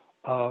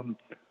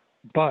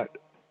 But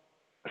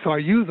so I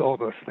use all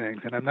those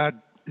things, and I'm not,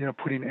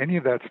 putting any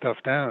of that stuff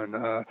down.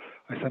 I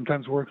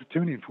sometimes work with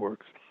tuning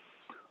forks,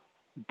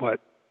 but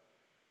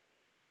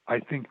I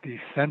think the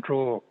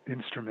central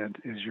instrument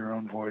is your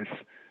own voice.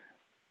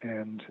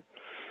 And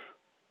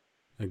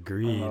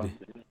agreed.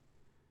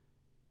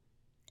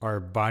 Our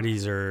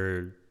bodies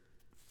are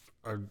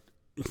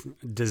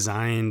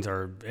designed,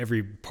 or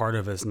every part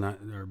of us, not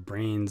our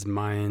brains,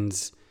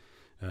 minds,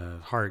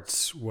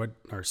 hearts, what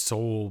our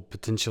soul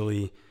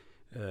potentially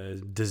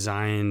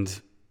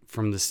designed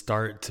from the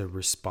start to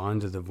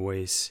respond to the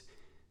voice.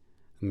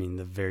 I mean,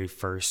 the very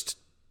first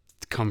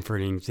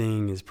comforting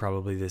thing is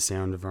probably the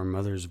sound of our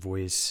mother's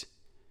voice.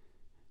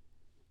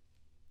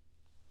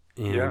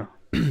 And,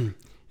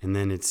 and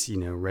then it's,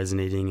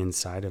 resonating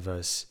inside of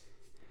us.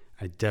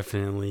 I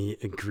definitely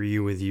agree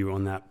with you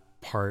on that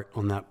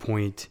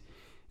point.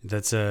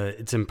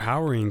 It's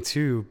empowering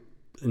too,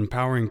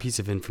 empowering piece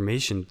of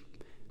information,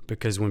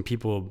 because when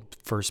people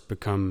first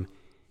become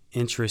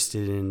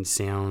interested in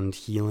sound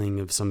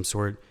healing of some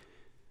sort,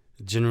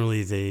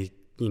 generally they,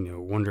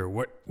 wonder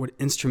what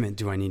instrument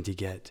do I need to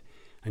get?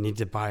 I need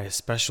to buy a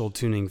special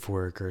tuning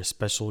fork or a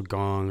special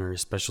gong or a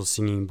special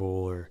singing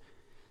bowl or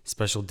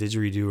special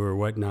didgeridoo or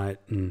whatnot.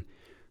 And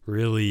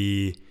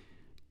really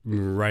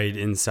right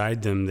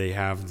inside them, they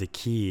have the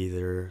key,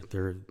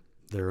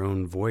 their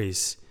own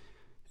voice.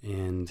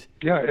 And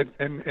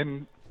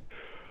and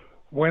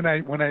when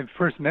I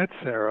first met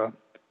Sarah,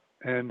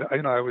 and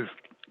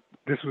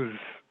this was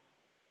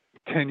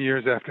 10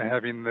 years after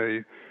having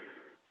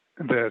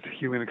that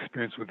healing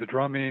experience with the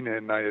drumming,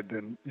 and I had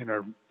been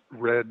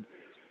read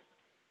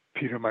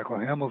Peter Michael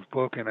Hamill's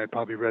book, and I'd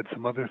probably read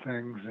some other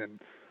things,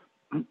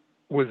 and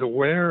was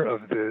aware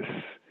of this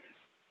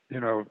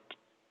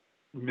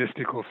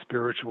mystical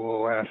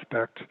spiritual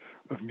aspect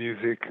of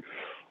music.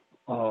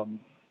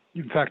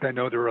 In fact, I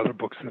know there were other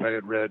books that I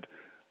had read,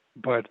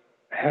 but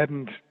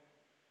hadn't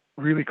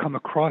really come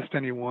across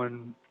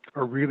anyone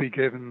or really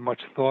given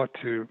much thought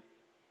to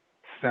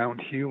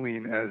sound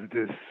healing as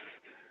this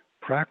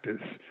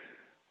practice,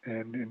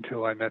 and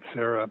until I met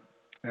Sarah.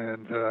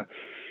 And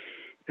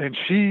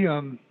she,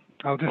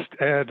 I'll just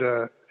add,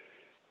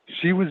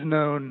 she was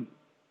known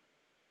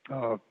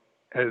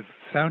as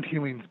sound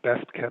healing's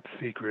best kept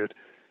secret,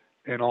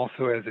 and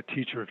also as a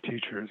teacher of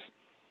teachers.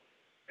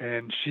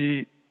 And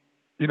she,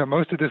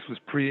 most of this was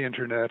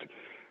pre-internet.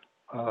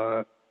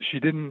 She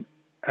didn't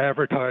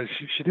advertise.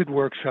 She did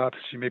workshops.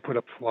 She may put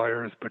up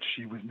flyers, but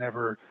she was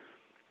never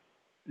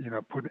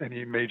put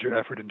any major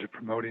effort into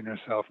promoting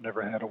herself,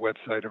 never had a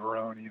website of her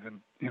own,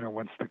 even,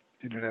 once the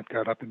internet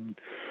got up and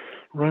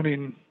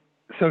running.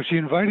 So she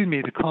invited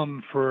me to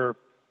come for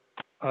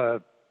a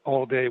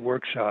all-day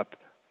workshop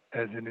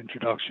as an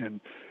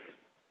introduction.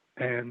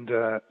 And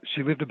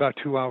she lived about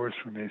 2 hours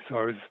from me, so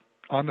I was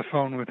on the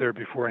phone with her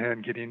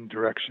beforehand, getting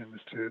directions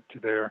to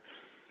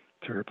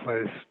her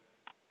place.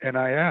 And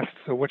I asked,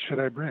 so what should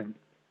I bring?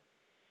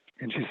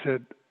 And she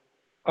said,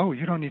 oh,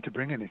 you don't need to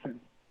bring anything.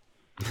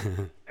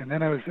 And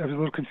then I was a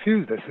little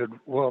confused. I said,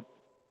 well,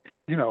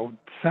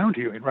 sound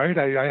healing, right?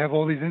 I have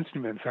all these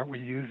instruments. Aren't we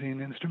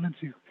using instruments?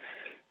 She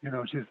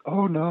says,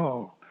 oh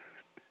no,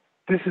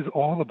 this is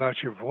all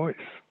about your voice.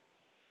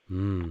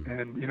 And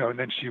and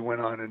then she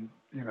went on and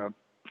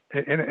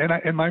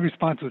and my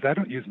response was, I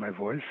don't use my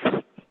voice,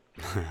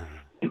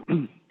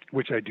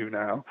 which I do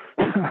now.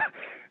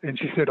 And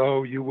she said,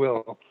 oh, you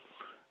will.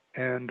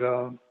 And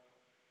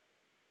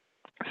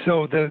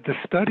so the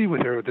study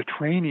with her, the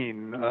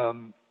training,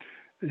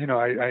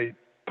 I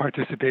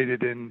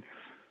participated in,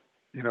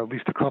 at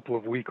least a couple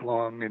of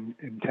week-long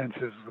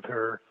intensives with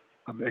her,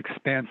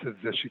 expansives,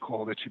 as she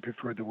called it. She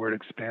preferred the word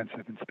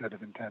expansive instead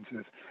of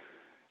intensive.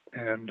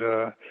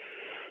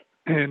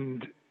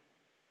 And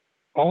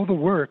all the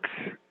work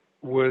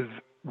was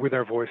with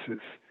our voices.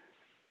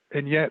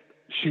 And yet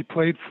she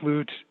played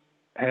flute,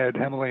 had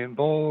Himalayan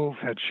bowls,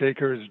 had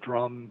shakers,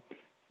 drum,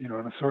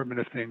 an assortment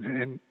of things.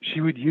 And she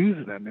would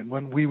use them. And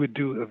when we would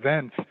do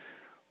events,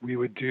 we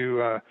would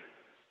do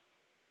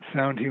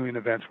sound healing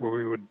events where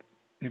we would,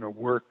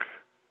 work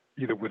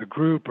either with a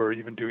group or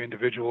even do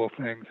individual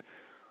things.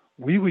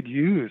 We would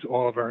use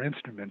all of our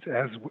instruments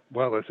as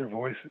well as their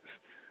voices.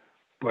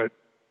 But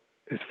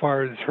as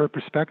far as her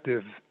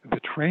perspective, the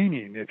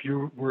training, if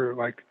you were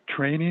like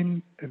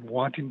training and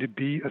wanting to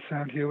be a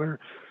sound healer,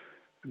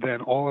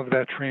 then all of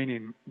that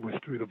training was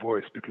through the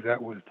voice, because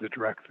that was the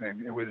direct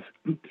thing. It was,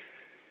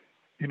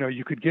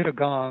 you could get a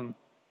gong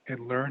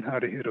and learn how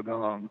to hit a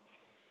gong.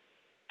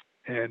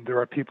 And there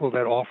are people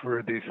that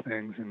offer these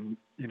things, and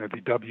they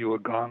dub a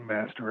gong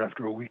master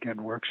after a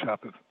weekend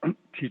workshop of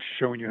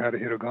showing you how to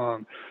hit a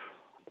gong.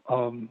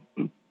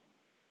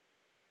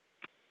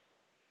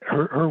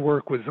 Her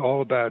work was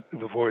all about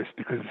the voice,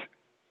 because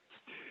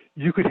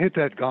you could hit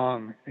that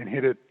gong and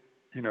hit it,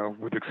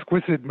 with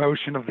exquisite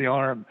motion of the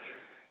arm,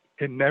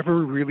 and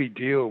never really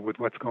deal with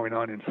what's going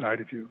on inside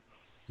of you.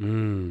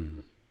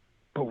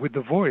 But with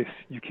the voice,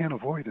 you can't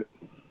avoid it.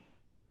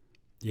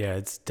 Yeah,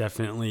 it's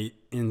definitely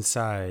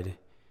inside,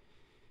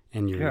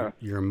 and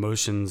your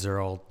emotions are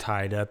all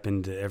tied up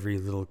into every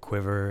little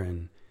quiver,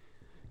 and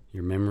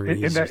your memories,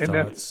 your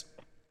thoughts.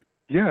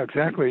 Yeah,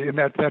 exactly. And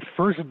that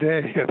first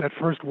day, that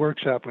first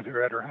workshop with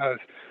her at her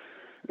house,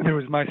 there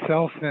was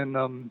myself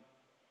and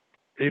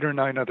 8 or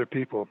 9 other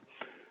people.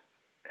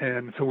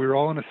 And so we were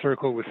all in a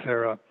circle with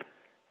Sarah.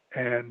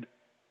 And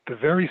the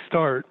very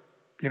start,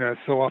 as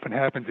so often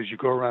happens, is you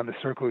go around the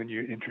circle and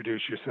you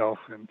introduce yourself,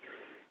 and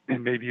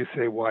maybe you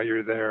say why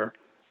you're there.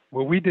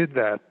 Well, we did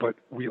that, but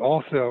we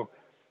also,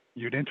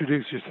 you'd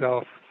introduce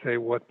yourself, say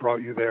what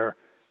brought you there,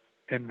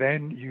 and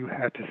then you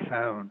had to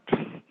sound,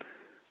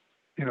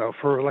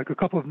 for like a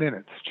couple of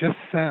minutes. Just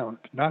sound,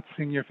 not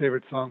sing your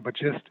favorite song, but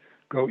just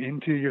go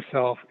into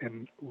yourself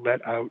and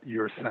let out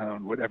your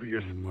sound, whatever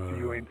you're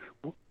feeling.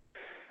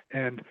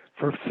 And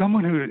for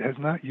someone who has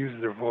not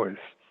used their voice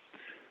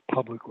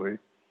publicly,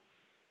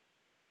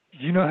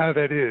 you know how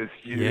that is.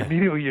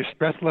 Immediately your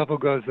stress level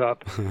goes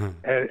up.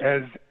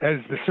 as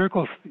the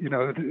circle,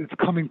 it's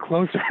coming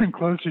closer and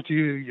closer to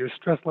you, your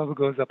stress level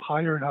goes up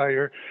higher and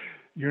higher.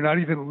 You're not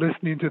even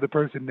listening to the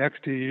person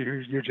next to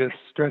you. You're just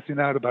stressing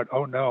out about,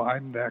 oh no,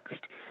 I'm next.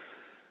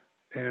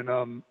 And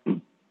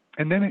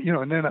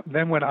then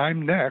then when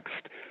I'm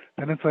next,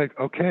 then it's like,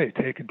 okay,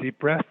 take a deep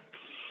breath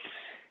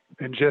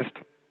and just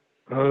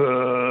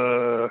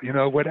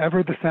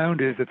whatever the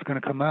sound is that's going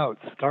to come out,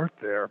 start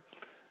there.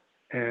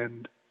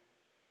 And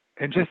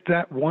just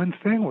that one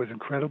thing was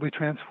incredibly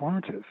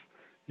transformative,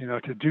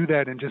 to do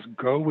that and just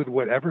go with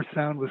whatever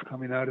sound was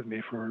coming out of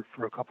me for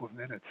a couple of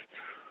minutes.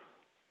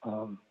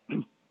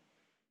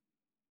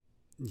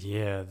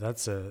 Yeah,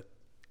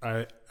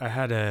 I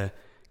had a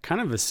kind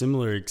of a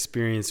similar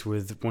experience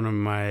with one of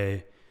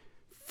my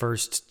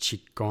first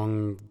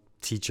Qigong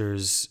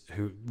teachers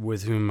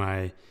with whom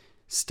I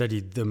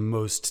studied the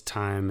most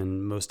time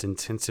and most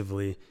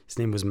intensively. His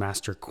name was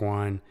Master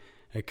Kwan,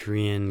 a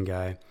Korean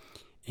guy.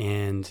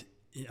 And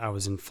I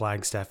was in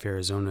Flagstaff,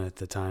 Arizona at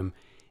the time.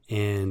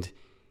 And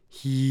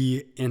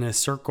he, in a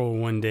circle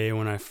one day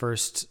when I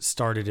first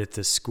started at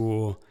the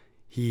school,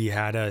 he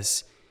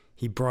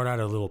brought out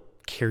a little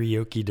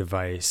karaoke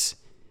device,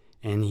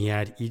 and he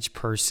had each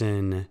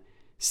person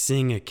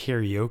sing a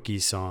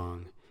karaoke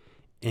song.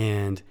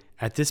 And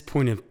at this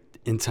point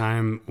in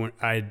time, when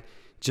I'd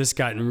just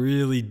gotten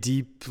really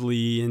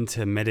deeply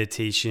into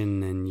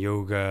meditation and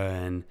yoga,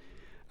 and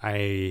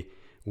I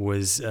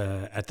was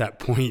at that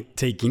point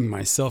taking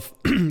myself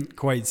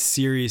quite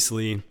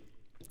seriously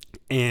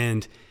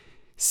and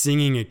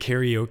singing a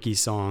karaoke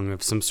song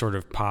of some sort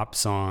of pop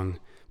song,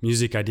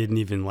 music I didn't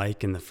even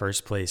like in the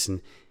first place.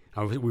 And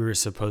we were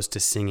supposed to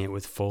sing it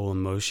with full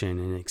emotion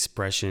and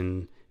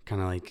expression,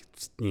 kind of like,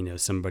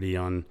 somebody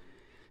on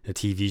a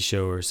TV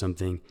show or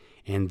something.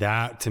 And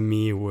that to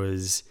me it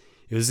was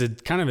a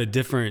kind of a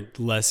different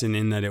lesson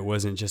in that it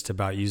wasn't just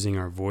about using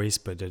our voice,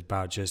 but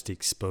about just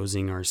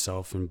exposing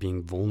ourselves and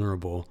being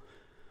vulnerable,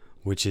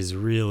 which is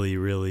really,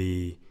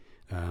 really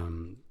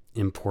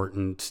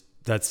important.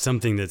 That's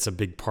something that's a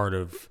big part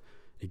of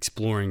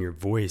exploring your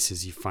voice,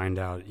 is you find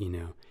out,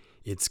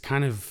 it's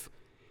kind of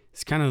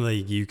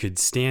like you could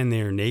stand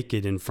there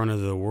naked in front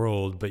of the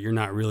world, but you're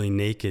not really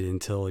naked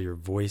until your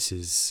voice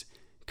is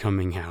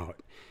coming out.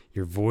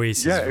 Your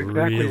voice is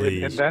exactly.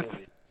 really And that's,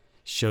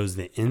 shows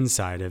the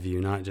inside of you,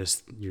 not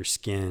just your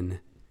skin.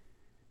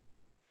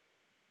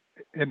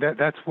 and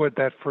that's what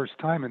that first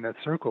time in that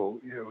circle,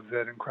 was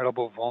that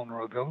incredible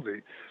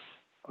vulnerability.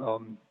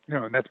 And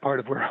that's part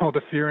of where all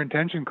the fear and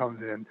tension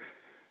comes in.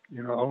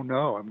 Oh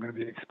no, I'm going to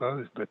be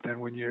exposed. But then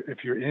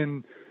if you're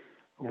in,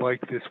 like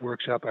this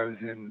workshop I was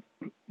in,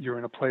 you're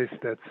in a place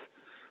that's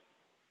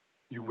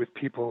you with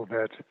people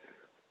that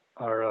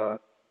are,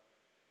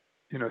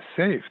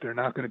 safe. They're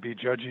not going to be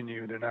judging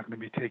you. They're not going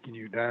to be taking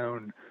you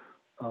down.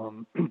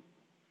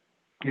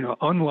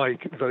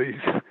 Unlike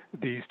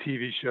these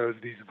TV shows,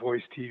 these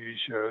voice TV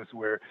shows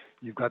where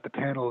you've got the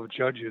panel of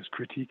judges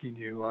critiquing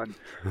you on,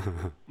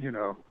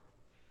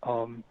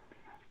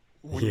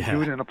 when you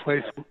do it in a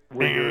place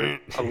where you're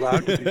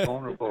allowed to be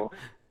vulnerable.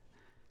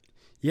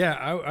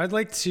 Yeah, I'd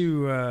like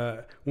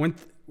to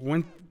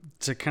one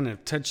to kind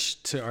of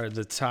touch to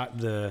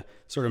the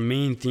sort of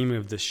main theme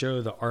of the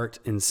show, the art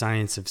and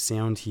science of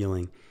sound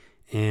healing,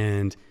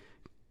 and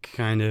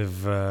kind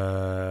of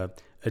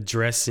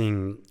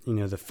addressing,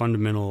 the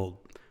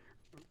fundamental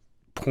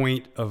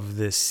point of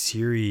this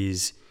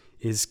series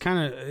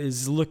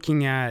is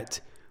looking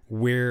at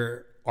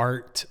where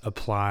art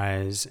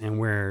applies and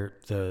where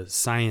the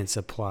science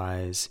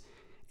applies,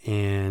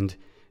 and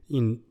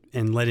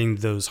letting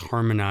those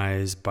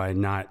harmonize by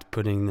not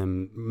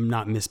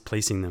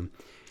misplacing them.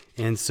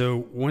 And so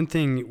one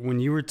thing, when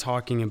you were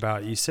talking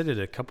about, you said it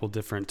a couple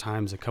different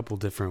times, a couple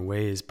different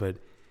ways, but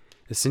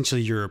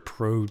essentially your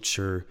approach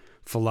or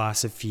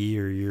philosophy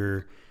or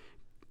your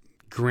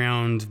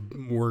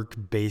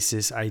groundwork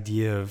basis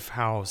idea of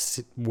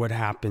what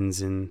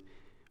happens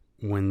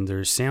when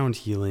there's sound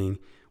healing,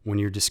 when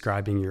you're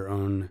describing your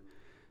own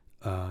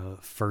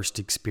first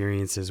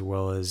experience as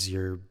well as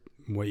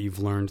what you've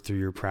learned through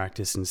your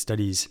practice and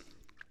studies,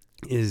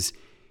 is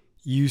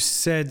you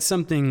said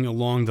something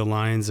along the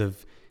lines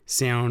of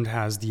sound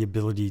has the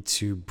ability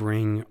to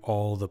bring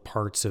all the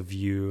parts of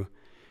you,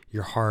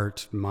 your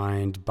heart,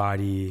 mind,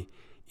 body,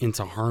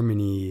 into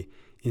harmony,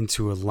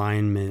 into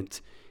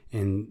alignment,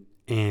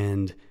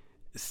 and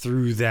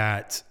through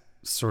that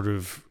sort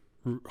of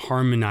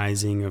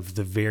harmonizing of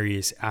the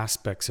various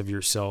aspects of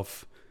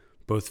yourself,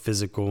 both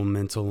physical,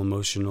 mental,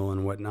 emotional,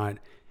 and whatnot,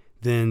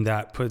 then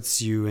that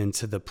puts you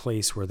into the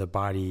place where the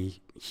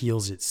body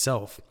heals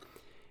itself.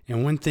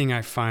 And one thing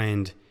I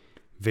find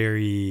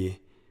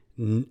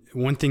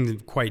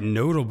quite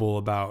notable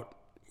about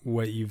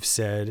what you've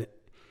said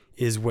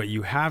is what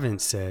you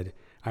haven't said.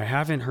 I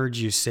haven't heard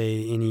you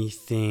say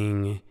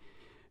anything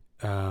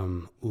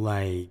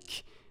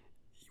like,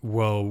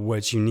 well,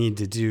 what you need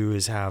to do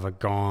is have a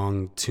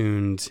gong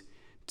tuned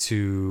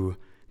to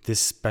this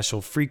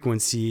special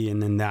frequency,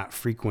 and then that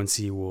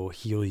frequency will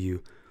heal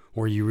you.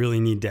 Or you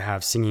really need to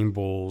have singing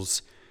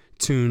bowls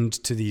tuned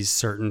to these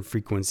certain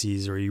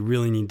frequencies, or you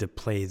really need to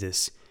play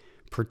this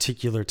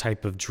particular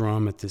type of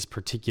drum at this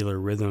particular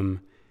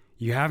rhythm.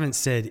 You haven't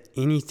said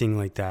anything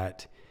like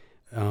that.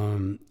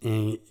 And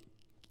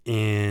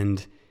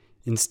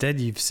instead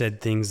you've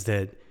said things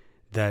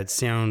that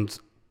sound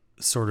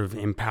sort of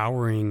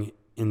empowering,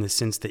 in the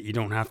sense that you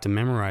don't have to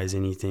memorize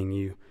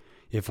anything.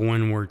 If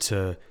one were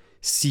to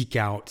seek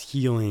out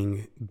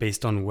healing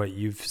based on what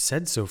you've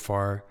said so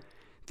far,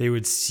 they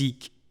would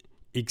seek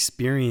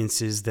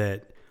experiences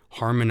that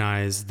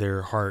harmonize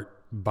their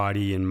heart,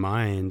 body, and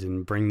mind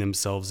and bring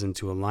themselves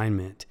into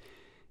alignment.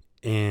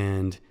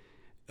 And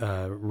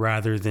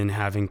rather than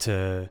having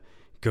to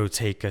go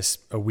take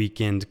a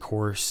weekend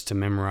course to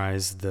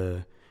memorize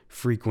the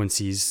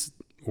frequencies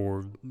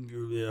or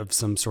of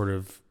some sort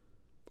of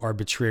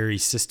arbitrary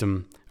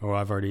system.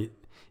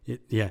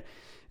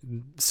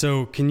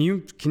 So can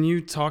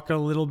you talk a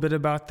little bit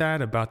about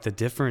that, about the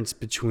difference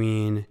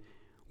between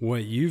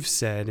what you've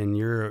said and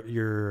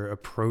your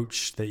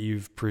approach that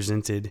you've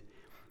presented,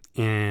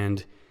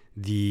 and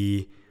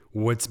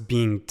what's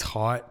being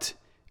taught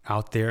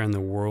out there in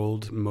the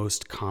world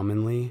most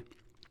commonly,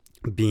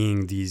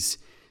 being these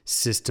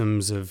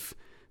systems of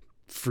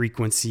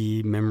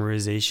frequency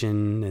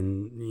memorization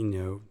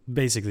and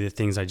basically the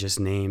things I just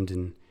named,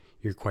 and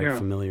you're quite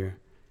familiar.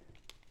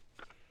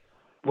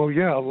 Well,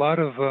 yeah, a lot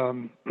of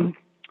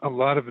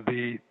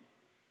the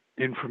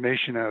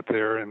information out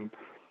there and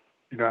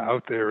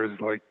out there is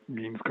like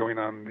memes going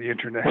on the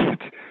internet,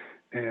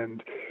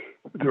 and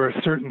there are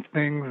certain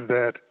things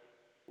that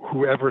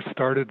whoever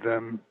started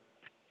them,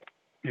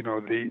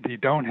 they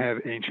don't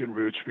have ancient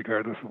roots,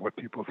 regardless of what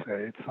people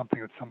say. It's something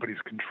that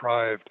somebody's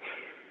contrived.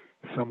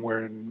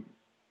 somewhere in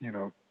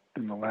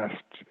in the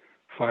last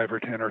 5 or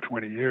 10 or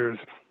 20 years.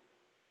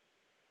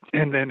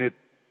 And then it's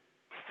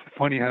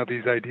funny how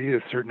these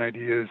ideas, certain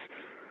ideas,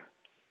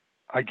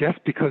 I guess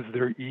because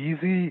they're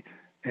easy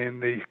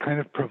and they kind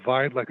of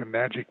provide like a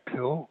magic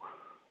pill,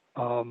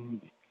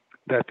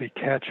 that they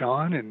catch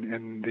on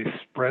and they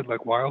spread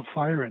like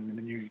wildfire. And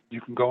then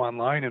you can go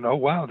online and, oh,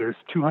 wow, there's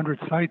 200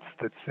 sites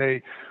that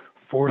say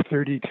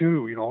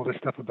 432, all this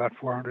stuff about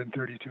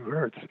 432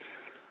 hertz.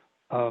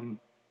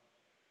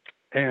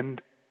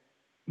 And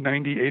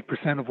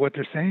 98% of what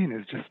they're saying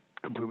is just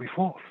completely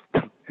false.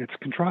 It's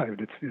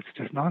contrived. It's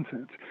just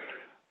nonsense.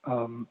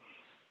 And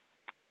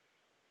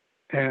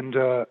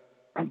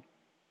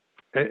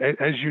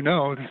as you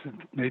know, this is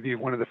maybe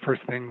one of the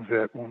first things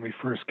that when we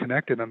first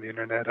connected on the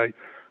internet,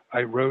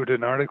 I wrote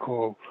an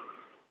article.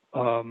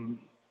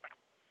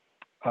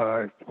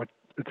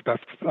 It's about,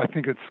 I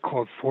think it's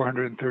called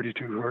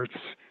 432 Hertz: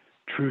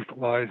 Truth,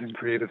 Lies, and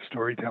Creative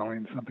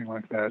Storytelling, something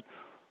like that,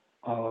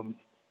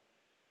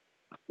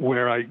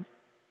 where I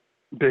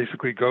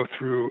basically go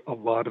through a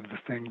lot of the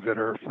things that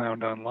are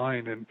found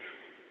online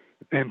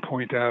and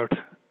point out,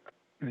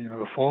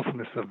 the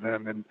falseness of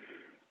them,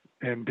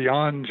 and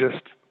beyond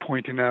just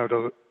pointing out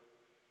a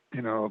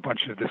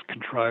bunch of this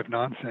contrived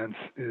nonsense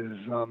is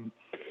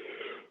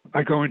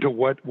I go into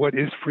what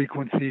is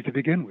frequency to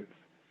begin with,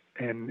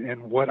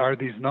 and what are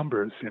these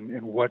numbers,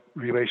 and what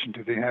relation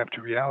do they have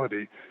to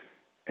reality,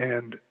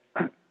 and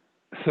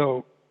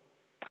so,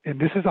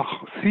 and this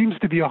seems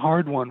to be a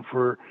hard one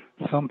for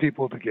some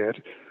people to get.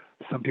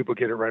 Some people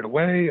get it right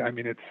away. I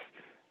mean,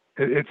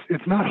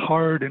 it's not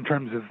hard in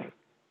terms of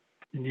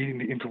needing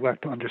the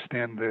intellect to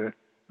understand the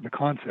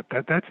concept.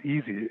 That's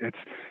easy. It's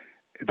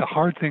the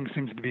hard thing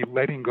seems to be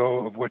letting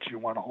go of what you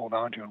want to hold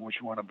on to and what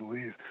you want to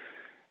believe,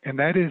 and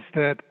that is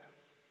that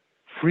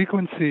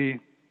frequency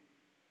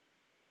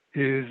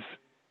is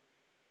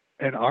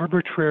an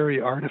arbitrary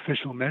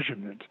artificial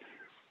measurement.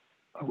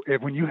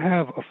 When you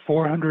have a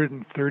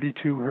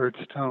 432 hertz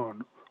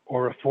tone,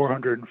 or a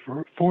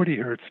 440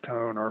 hertz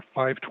tone, or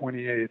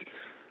 528,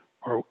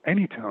 or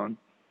any tone,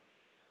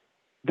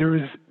 there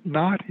is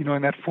not,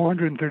 in that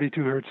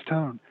 432 hertz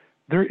tone,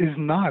 there is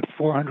not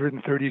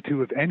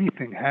 432 of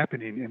anything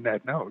happening in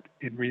that note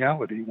in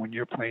reality when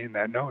you're playing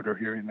that note or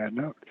hearing that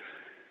note.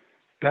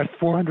 That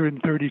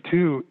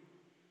 432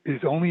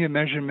 is only a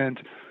measurement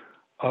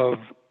of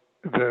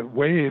the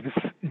waves,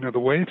 the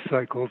wave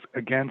cycles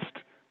against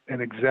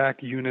an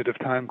exact unit of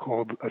time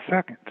called a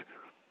second.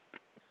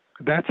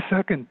 That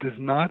second does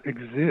not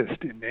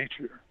exist in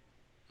nature.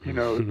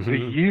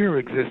 The year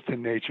exists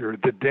in nature.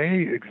 The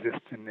day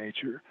exists in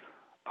nature.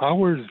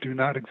 Hours do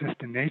not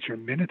exist in nature.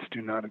 Minutes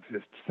do not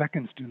exist.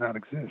 Seconds do not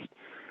exist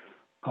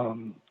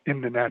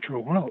in the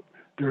natural world.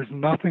 There's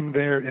nothing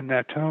there in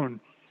that tone.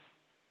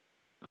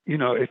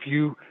 If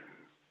you,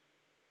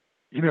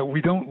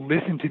 we don't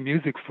listen to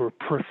music for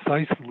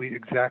precisely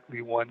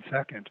exactly 1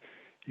 second.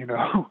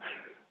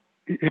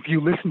 If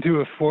you listen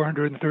to a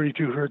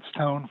 432 hertz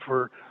tone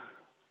for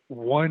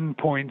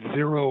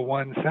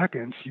 1.01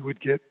 seconds, you would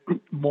get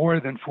more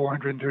than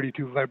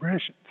 432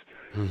 vibrations.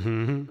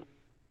 Mm-hmm.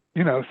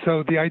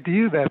 So the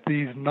idea that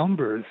these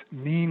numbers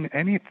mean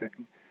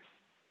anything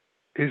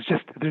is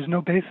just, there's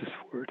no basis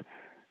for it.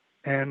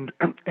 And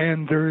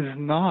there is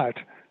not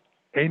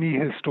any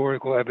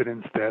historical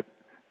evidence that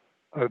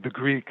the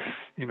Greeks,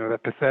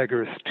 that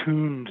Pythagoras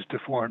tuned to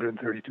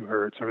 432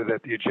 hertz, or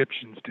that the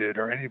Egyptians did,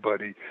 or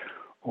anybody,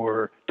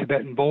 or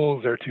Tibetan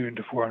bowls are tuned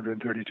to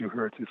 432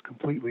 hertz is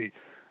completely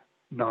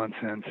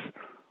nonsense.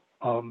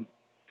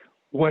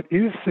 What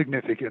is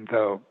significant,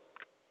 though,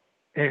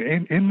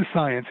 in the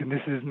science, and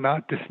this is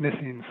not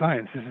dismissing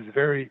science, this is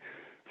very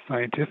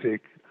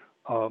scientific,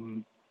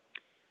 and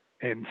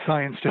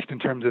science just in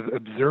terms of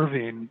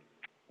observing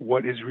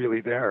what is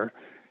really there,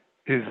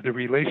 is the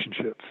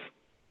relationships.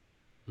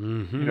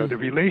 Mm-hmm. The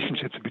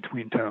relationships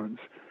between tones.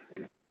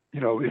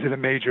 Is it a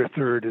major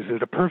third? Is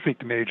it a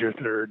perfect major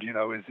third?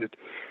 Is it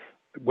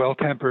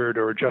well-tempered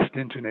or just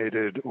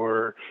intonated,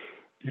 or,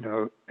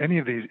 any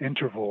of these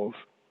intervals?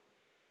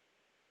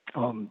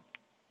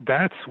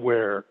 That's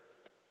where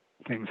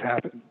things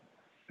happen.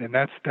 And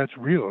that's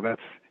real.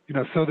 That's,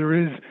 so there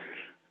is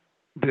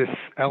this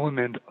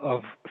element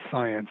of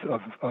science,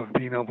 of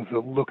being able to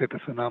look at the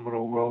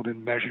phenomenal world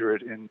and measure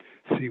it and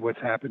see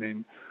what's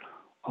happening.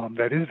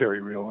 That is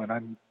very real. And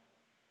I'm,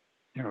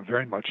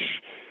 very much,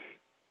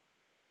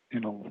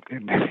 in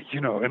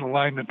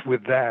alignment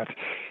with that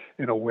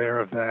and aware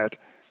of that.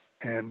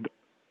 And,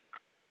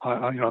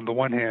 on the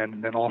one hand,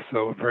 and then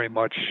also very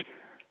much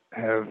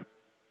have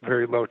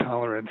very low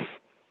tolerance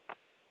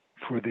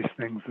for these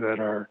things that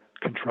are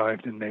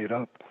contrived and made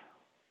up,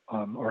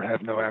 or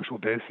have no actual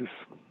basis.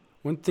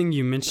 One thing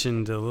you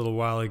mentioned a little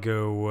while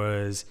ago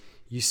was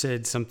you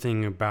said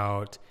something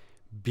about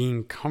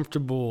being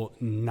comfortable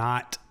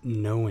not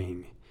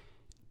knowing.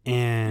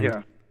 And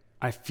Yeah.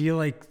 I feel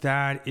like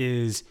that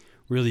is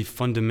really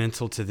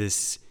fundamental to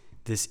this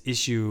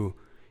issue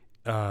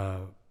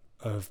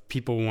of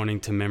people wanting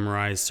to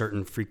memorize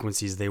certain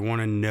frequencies. They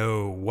want to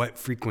know what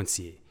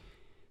frequency.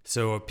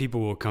 So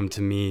people will come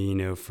to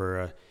me, for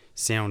a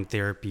sound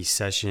therapy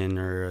session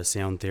or a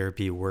sound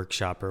therapy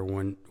workshop or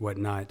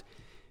whatnot.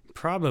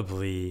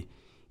 Probably,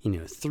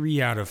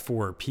 3 out of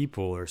 4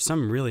 people or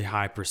some really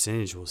high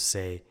percentage will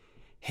say,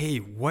 hey,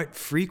 what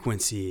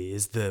frequency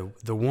is the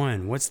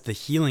one? What's the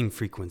healing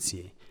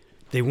frequency?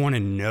 They want to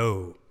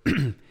know,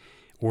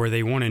 or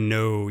they want to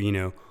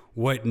know,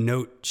 what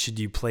note should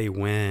you play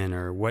when,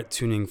 or what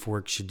tuning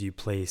fork should you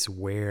place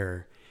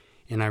where?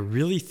 And I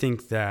really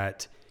think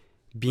that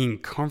being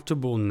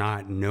comfortable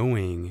not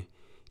knowing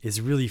is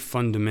really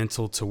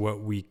fundamental to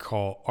what we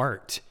call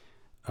art.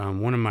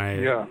 One of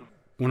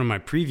my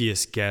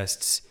previous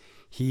guests,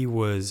 he's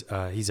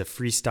a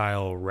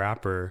freestyle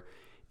rapper,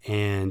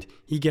 and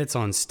he gets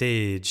on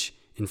stage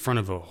in front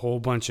of a whole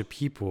bunch of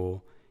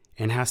people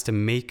and has to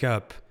make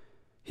up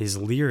his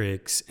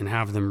lyrics and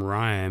have them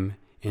rhyme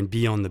and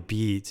be on the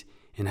beat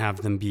and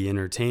have them be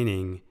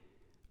entertaining.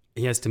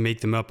 He has to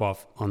make them up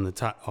off the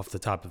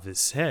top of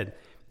his head.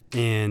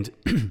 And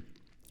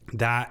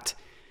that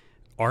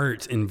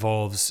art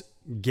involves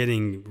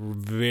getting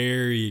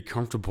very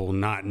comfortable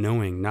not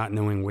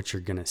knowing what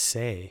you're going to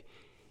say.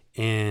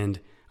 And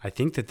I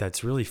think that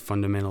that's really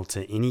fundamental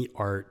to any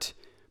art,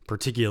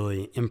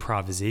 particularly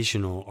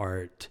improvisational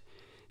art,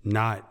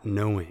 not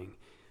knowing.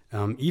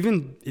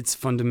 Even it's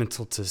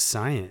fundamental to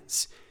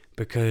science,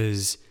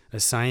 because a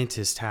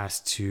scientist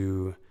has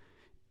to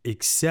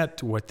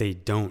accept what they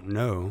don't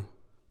know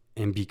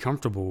and be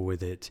comfortable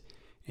with it,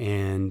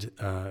 and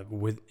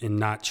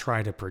not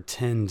try to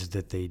pretend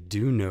that they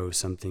do know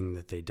something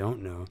that they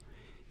don't know.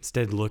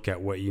 Instead, look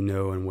at what you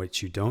know and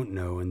what you don't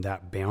know, and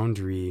that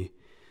boundary,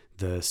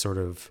 the sort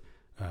of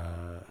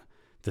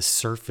the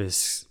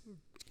surface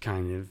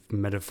kind of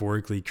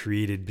metaphorically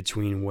created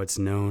between what's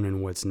known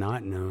and what's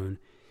not known,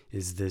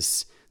 is the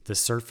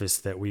surface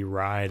that we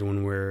ride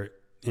when we're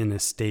in a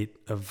state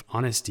of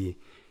honesty.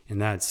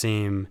 And that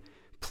same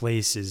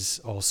place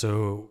is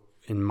also,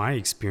 in my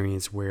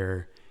experience,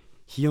 where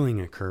healing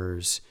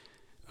occurs.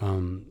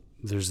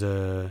 There's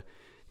a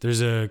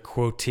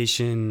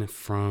quotation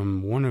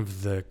from one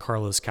of the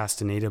Carlos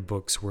Castaneda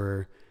books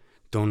where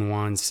Don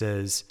Juan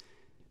says,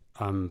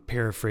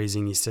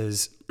 paraphrasing, he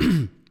says,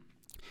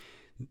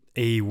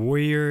 a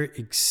warrior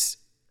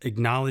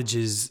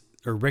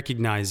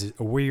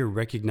recognizes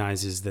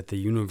that the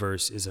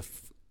universe is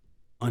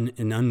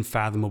an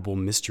unfathomable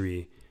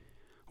mystery.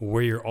 A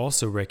warrior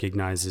also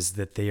recognizes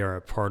that they are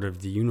a part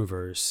of the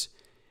universe.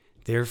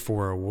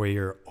 Therefore, a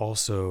warrior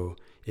also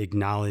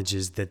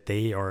acknowledges that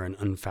they are an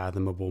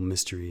unfathomable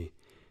mystery.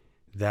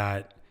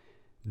 That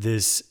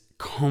this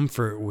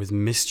comfort with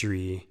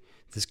mystery,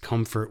 this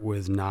comfort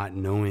with not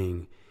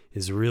knowing,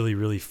 is really,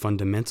 really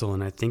fundamental.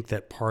 And I think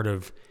that part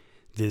of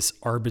this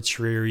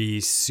arbitrary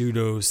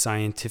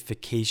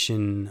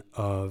pseudo-scientification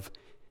of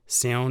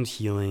sound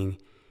healing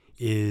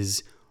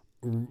is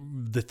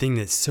the thing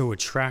that's so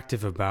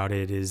attractive about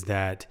it, is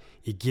that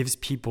it gives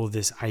people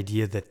this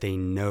idea that they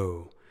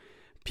know.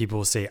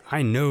 People say,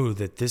 I know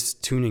that this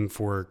tuning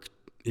fork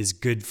is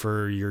good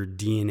for your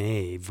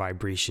DNA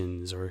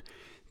vibrations, or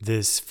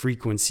this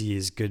frequency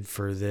is good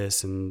for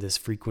this, and this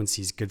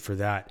frequency is good for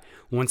that.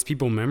 Once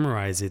people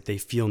memorize it, they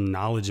feel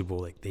knowledgeable,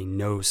 like they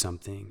know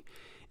something.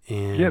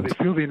 And yeah, they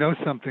feel they know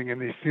something,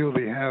 and they feel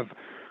they have,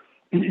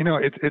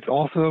 it's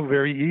also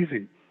very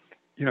easy.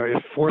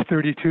 If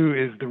 432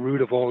 is the root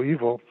of all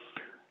evil,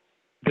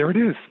 there it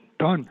is,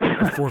 done.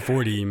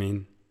 440, you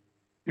mean?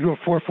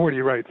 440,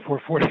 right.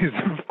 440 is,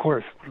 of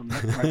course,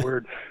 my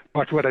word.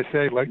 Watch what I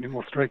say, lightning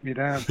will strike me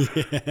down.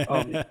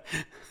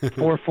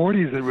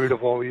 440 is the root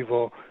of all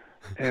evil.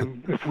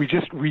 And if we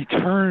just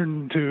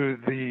return to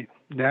the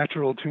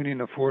natural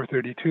tuning of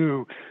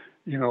 432,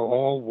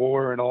 all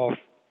war and all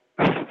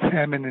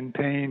famine and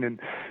pain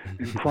and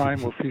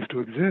crime will cease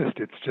to exist.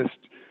 It's just,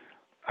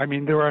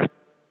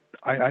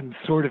 I'm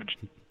sort of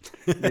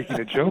making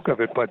a joke of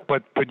it, but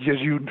as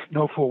you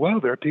know full well,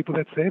 there are people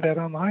that say that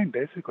online.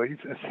 Basically,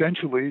 it's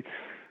essentially,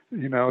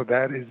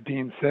 that is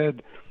being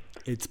said.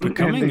 It's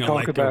becoming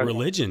like a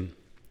religion.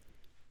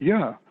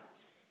 Yeah,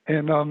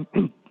 and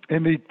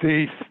they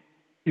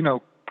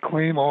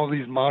claim all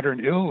these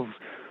modern ills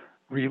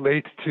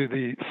relate to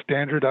the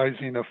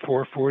standardizing of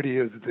 440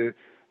 as the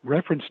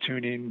reference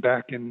tuning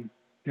back in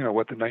the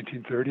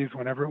 1930s,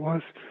 whenever it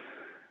was.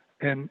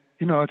 And,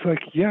 it's like,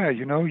 yeah,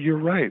 you're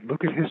right.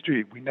 Look at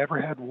history. We never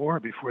had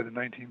war before the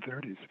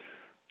 1930s.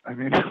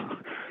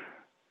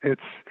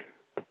 It's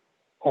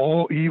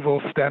all evil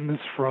stems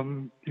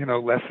from,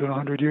 less than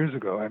 100 years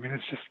ago.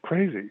 It's just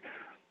crazy.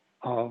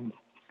 I'm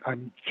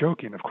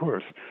joking, of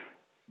course.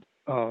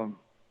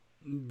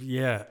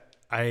 Yeah,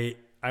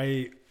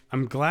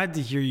 I'm glad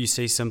to hear you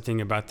say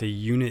something about the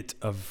unit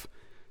of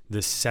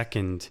the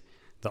second,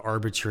 the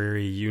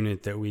arbitrary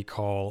unit that we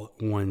call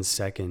 1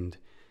 second,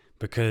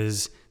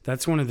 because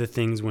that's one of the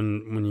things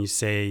when you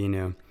say,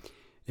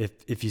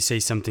 if you say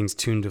something's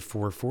tuned to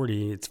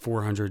 440, it's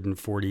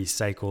 440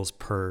 cycles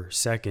per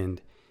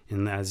second.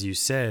 And as you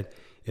said,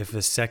 if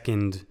a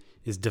second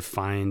is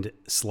defined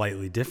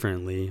slightly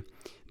differently,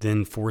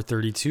 then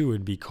 432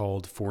 would be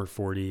called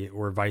 440,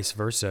 or vice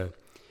versa.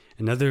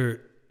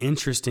 Another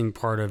interesting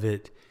part of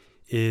it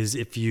is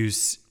if you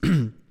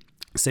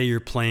say you're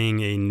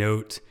playing a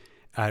note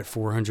at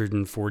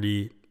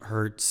 440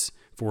 hertz,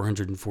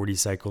 440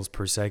 cycles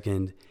per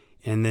second,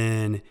 and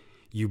then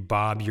you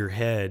bob your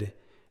head.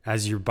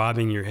 As you're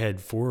bobbing your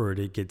head forward,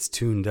 it gets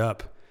tuned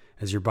up.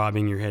 As you're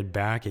bobbing your head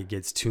back, it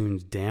gets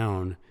tuned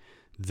down.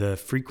 The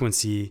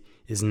frequency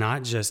is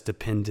not just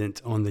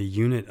dependent on the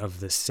unit of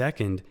the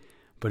second,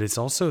 but it's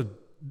also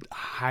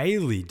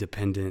highly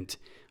dependent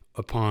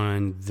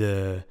upon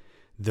the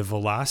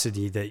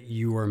velocity that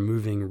you are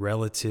moving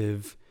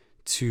relative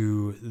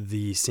to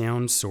the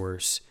sound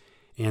source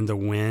and the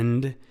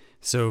wind.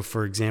 So,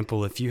 for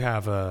example, if you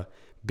have a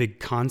big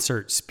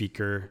concert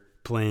speaker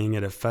playing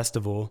at a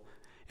festival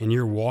and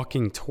you're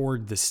walking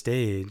toward the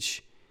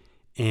stage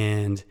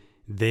and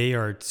they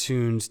are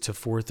tuned to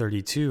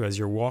 432, as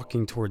you're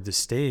walking toward the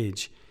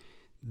stage,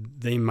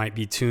 they might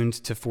be tuned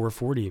to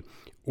 440.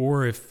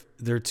 Or if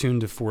they're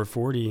tuned to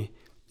 440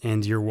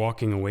 and you're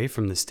walking away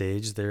from the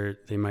stage, they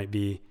might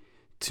be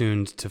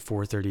tuned to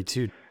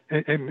 432.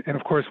 And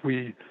of course,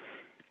 we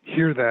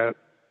hear that,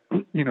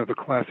 the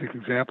classic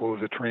example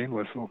is a train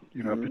whistle.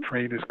 If the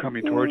train is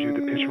coming towards you,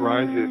 the pitch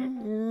rises.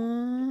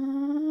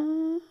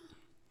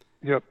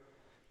 Yep.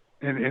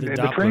 And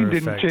the train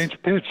didn't change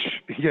pitch.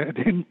 Yeah, it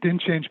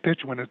didn't change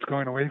pitch when it's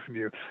going away from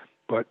you,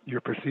 but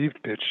your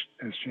perceived pitch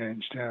has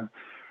changed. Yeah.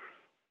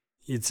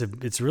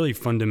 It's really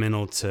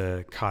fundamental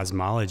to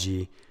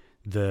cosmology.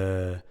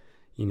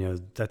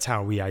 That's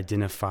how we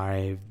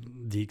identify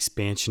the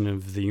expansion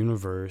of the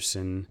universe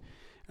and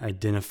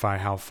identify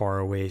how far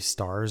away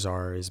stars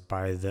are, is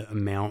by the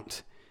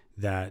amount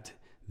that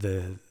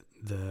the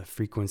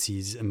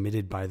frequencies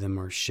emitted by them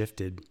are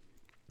shifted.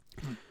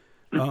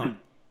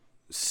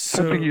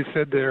 Something you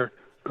said there.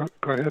 Go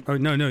ahead. Oh,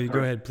 no, you go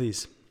ahead,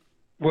 please.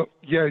 Well,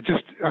 yeah,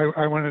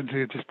 I wanted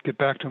to just get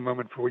back to a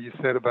moment for what you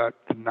said about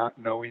the not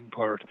knowing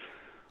part.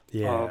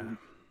 Yeah.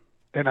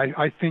 And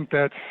I think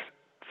that's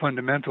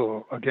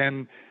fundamental.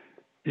 Again,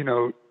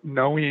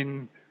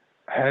 knowing,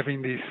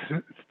 having these,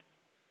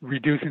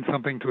 reducing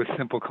something to a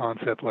simple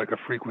concept like a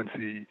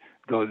frequency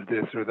does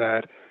this or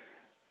that.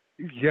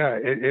 Yeah,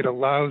 it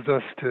allows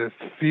us to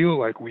feel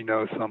like we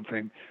know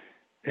something.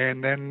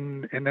 And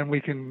then we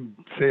can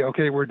say,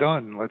 okay, we're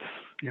done. Let's,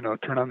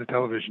 turn on the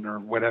television or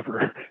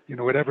whatever,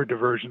 whatever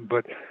diversion,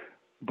 but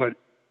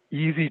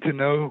easy to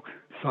know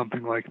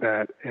something like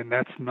that. And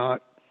that's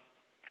not,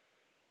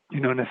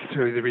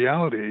 necessarily the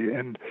reality.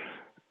 And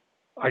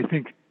I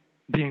think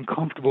being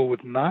comfortable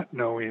with not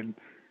knowing,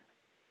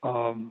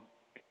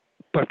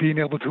 but being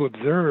able to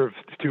observe,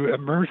 to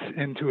immerse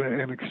into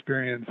an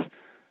experience,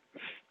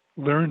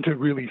 learn to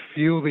really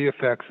feel the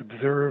effects,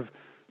 observe,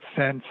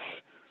 sense,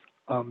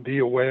 be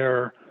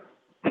aware,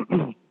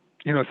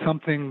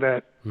 something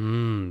that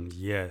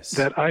yes,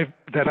 that I've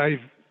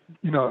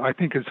I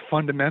think is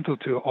fundamental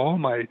to all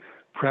my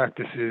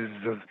practices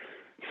of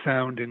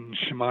sound and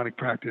shamanic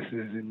practices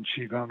and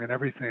qigong and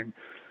everything.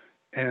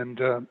 And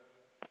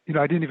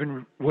I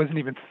wasn't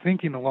even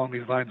thinking along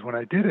these lines when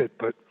I did it,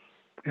 but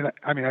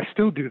I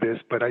still do this,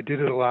 but I did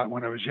it a lot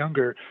when I was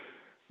younger.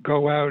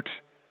 Go out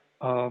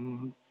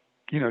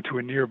to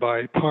a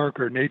nearby park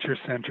or nature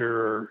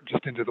center or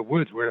just into the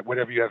woods,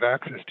 whatever you have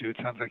access to. It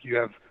sounds like you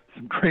have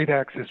some great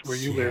access where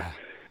you live.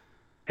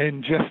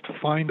 And just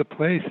find a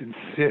place and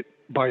sit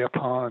by a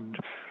pond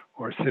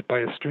or sit by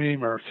a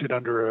stream or sit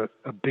under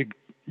a big,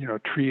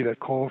 tree that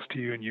calls to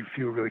you and you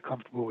feel really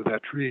comfortable with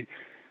that tree.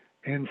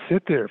 And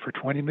sit there for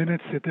 20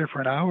 minutes, sit there for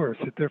an hour,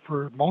 sit there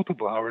for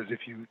multiple hours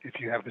if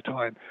you have the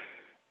time,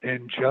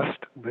 and just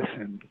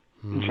listen,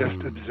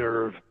 just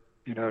observe,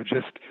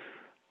 just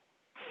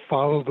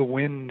follow the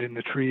wind in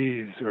the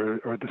trees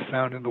or the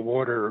sound in the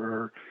water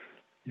or,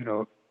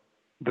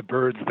 the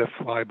birds that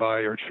fly by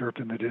or chirp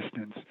in the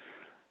distance,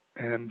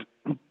 and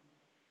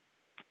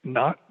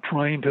not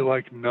trying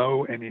to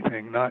know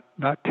anything, not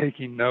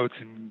taking notes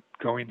and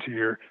going to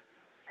your,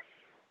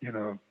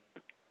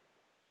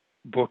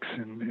 books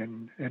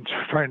and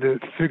trying to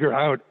figure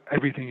out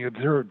everything you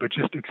observed, but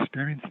just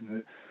experiencing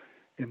it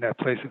in that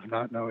place of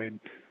not knowing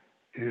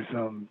is,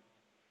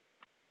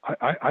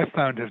 I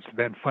found has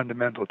been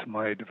fundamental to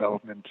my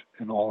development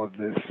in all of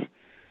this.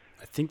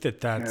 I think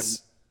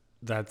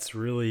that's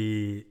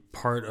really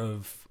part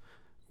of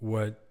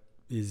what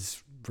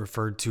is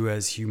referred to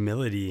as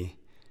humility.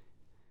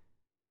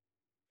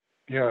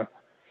 Yeah.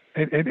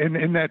 And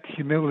in that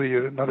humility,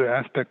 another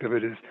aspect of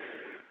it is,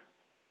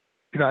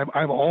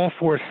 I'm all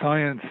for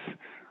science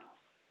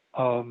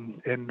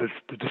and the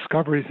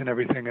discoveries and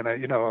everything, and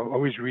I'm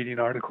always reading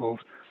articles,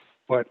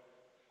 but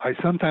I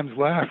sometimes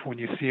laugh when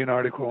you see an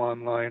article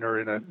online or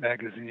in a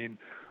magazine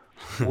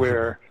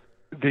where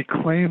they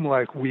claim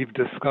like we've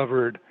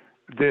discovered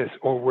this,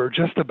 or we're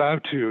just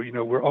about to,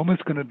 we're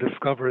almost going to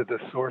discover the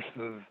source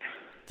of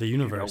the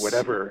universe,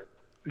 whatever,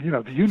 the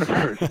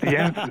universe, the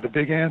answer, the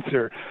big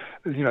answer,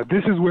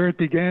 this is where it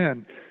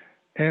began.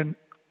 And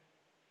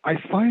I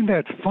find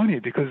that funny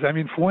because,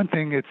 for one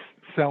thing, it's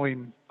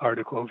selling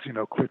articles,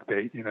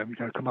 clickbait, you got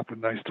to come up with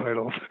nice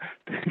titles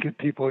to get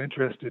people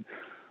interested.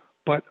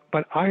 But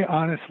I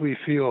honestly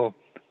feel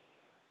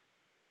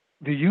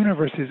the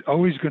universe is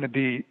always going to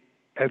be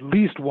at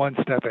least one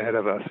step ahead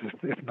of us,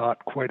 if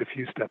not quite a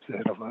few steps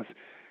ahead of us.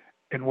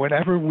 And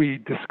whenever we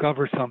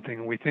discover something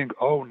and we think,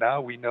 oh, now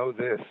we know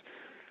this,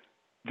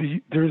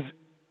 there's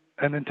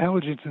an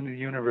intelligence in the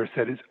universe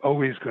that is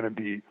always going to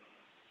be,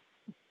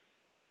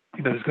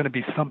 there's going to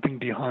be something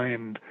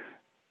behind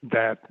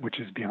that, which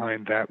is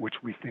behind that, which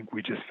we think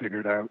we just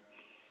figured out.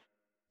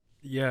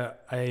 Yeah,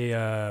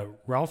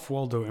 Ralph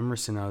Waldo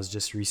Emerson, I was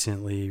just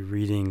recently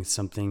reading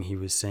something he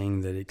was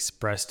saying that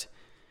expressed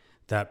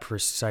that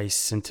precise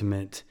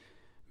sentiment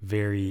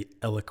very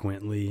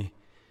eloquently,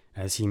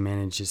 as he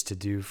manages to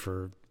do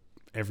for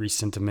every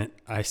sentiment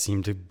I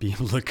seem to be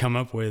able to come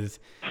up with.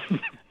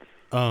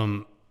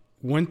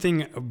 One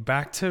thing,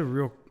 back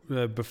to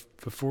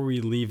before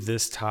we leave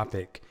this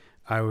topic,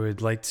 I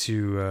would like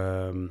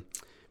to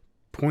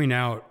point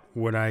out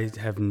what I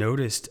have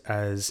noticed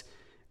as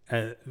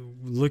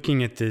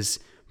looking at this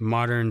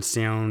modern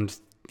sound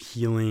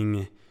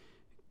healing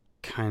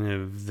kind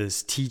of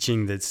this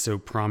teaching that's so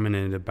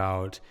prominent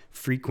about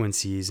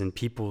frequencies and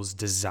people's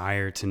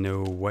desire to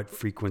know what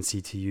frequency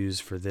to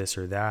use for this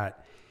or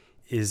that,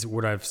 is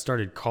what I've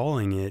started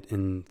calling it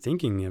and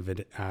thinking of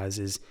it as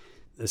is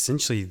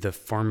essentially the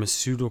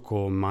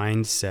pharmaceutical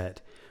mindset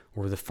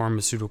or the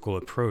pharmaceutical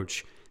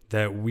approach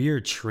that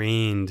we're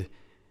trained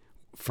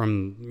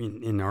from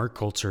in our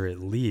culture, at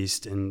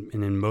least, and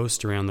in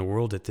most around the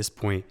world at this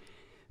point,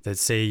 that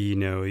say,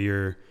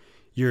 you're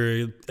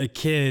a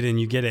kid and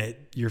you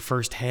get your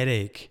first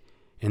headache,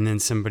 and then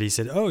somebody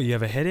said, oh, you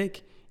have a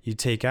headache? You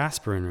take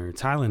aspirin or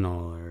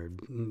Tylenol or,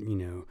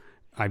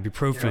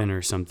 ibuprofen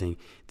or something.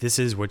 This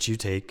is what you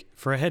take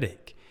for a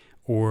headache.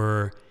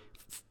 Or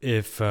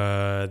if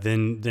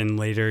then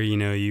later,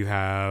 you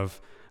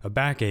have a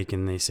backache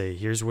and they say,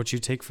 here's what you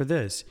take for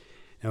this.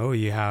 Oh,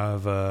 you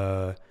have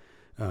a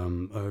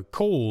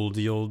cold,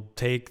 you'll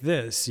take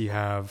this. You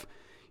have,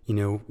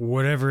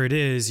 whatever it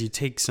is, you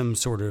take some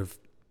sort of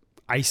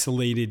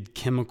isolated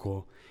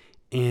chemical,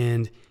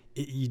 and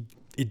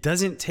it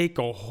doesn't take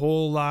a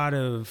whole lot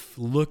of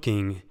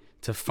looking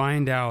to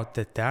find out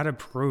that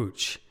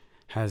approach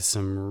has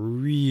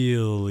some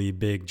really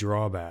big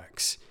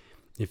drawbacks.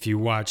 If you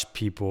watch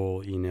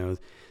people,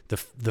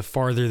 the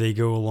farther they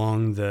go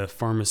along the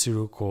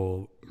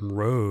pharmaceutical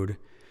road,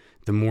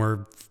 the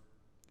more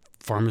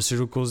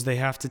pharmaceuticals they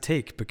have to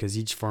take, because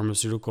each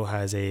pharmaceutical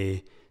has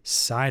a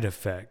side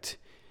effect,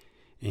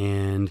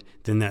 and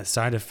then that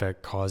side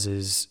effect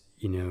causes,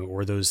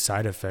 or those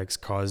side effects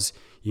cause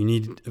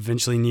you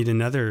eventually need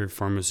another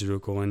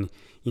pharmaceutical. And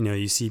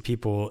you see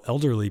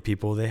elderly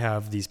people, they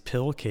have these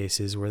pill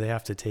cases where they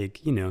have to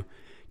take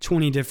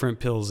 20 different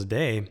pills a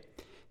day,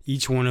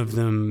 each one of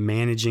them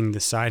managing the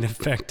side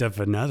effect of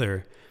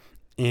another.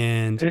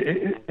 And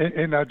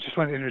I just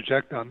want to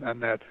interject on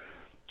that.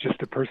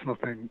 Just a personal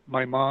thing.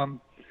 My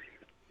mom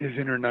is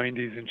in her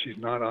 90s and she's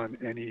not on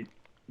any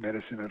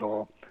medicine at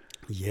all.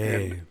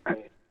 Yay.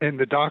 And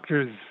the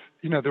doctors,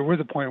 there was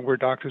a point where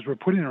doctors were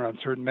putting her on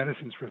certain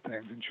medicines for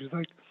things, and she was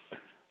like,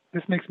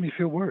 this makes me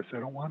feel worse. I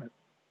don't want it.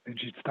 And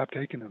she'd stop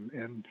taking them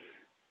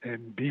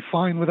and be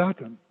fine without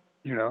them,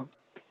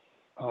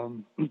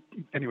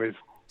 Anyways,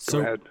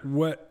 so go ahead.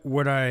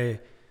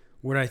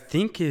 What I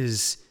think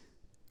is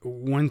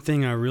one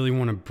thing I really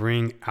want to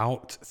bring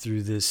out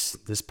through this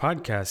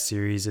podcast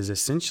series is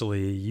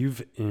essentially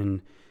you've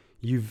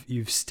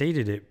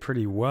stated it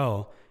pretty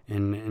well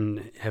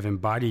and have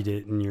embodied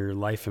it in your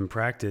life and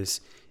practice,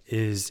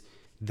 is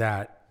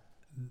a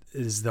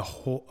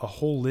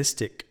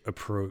holistic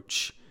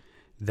approach,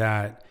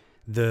 that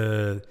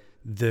the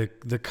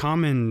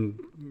common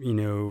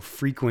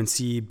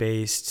frequency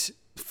based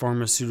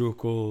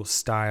pharmaceutical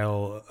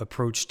style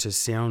approach to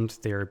sound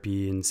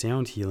therapy and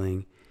sound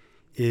healing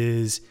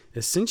is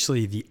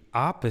essentially the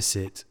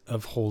opposite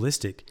of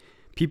holistic.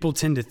 People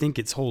tend to think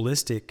it's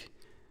holistic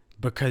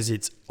because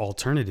it's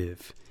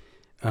alternative.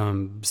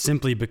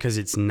 Simply because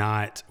it's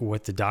not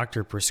what the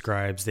doctor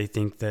prescribes, they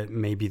think that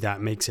maybe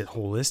that makes it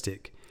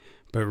holistic.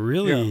 But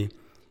really,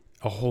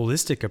 a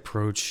holistic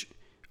approach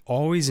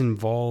always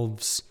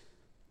involves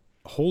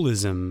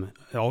holism.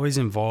 It always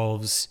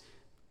involves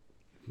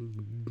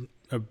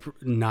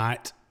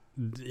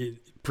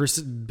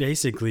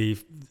basically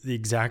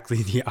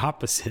exactly the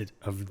opposite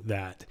of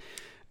that.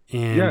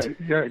 And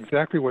yeah,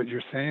 exactly what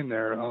you're saying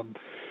there.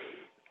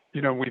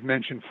 We've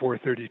mentioned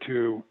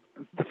 432,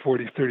 the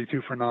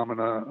 4032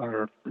 phenomena,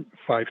 or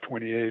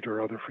 528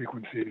 or other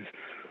frequencies.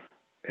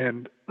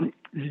 And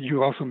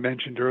you also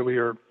mentioned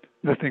earlier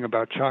the thing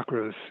about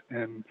chakras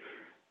and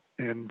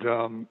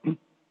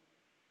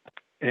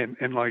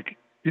like,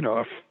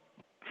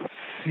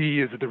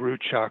 C is the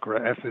root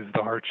chakra, F is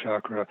the heart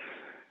chakra.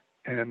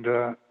 And,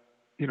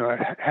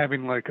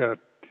 having like a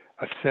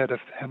set of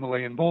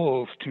Himalayan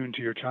bowls tuned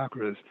to your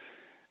chakras.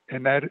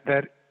 And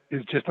that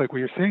is just like what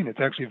you're saying. It's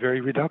actually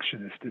very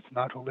reductionist. It's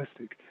not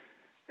holistic.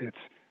 It's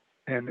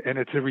a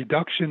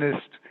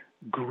reductionist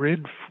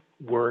grid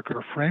work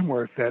or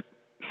framework that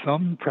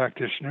some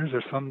practitioners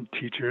or some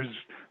teachers,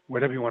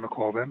 whatever you want to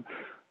call them,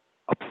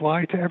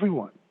 apply to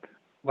everyone.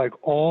 Like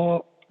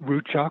all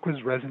root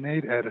chakras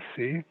resonate at a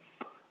C.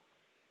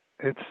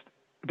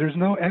 There's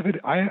no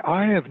evidence.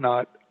 I have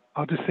not.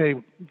 I'll just say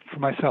for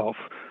myself,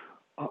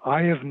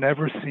 I have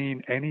never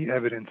seen any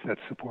evidence that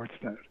supports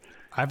that.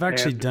 I've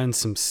actually done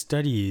some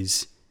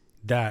studies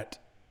that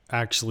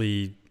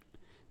actually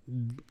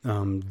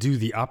do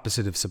the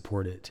opposite of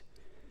support it.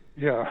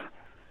 Yeah.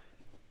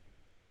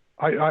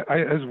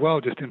 I as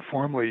well, just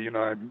informally,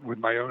 with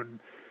my own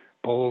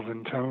bowls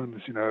and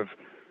tones,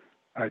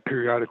 I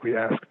periodically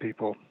ask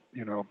people,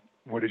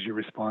 what is your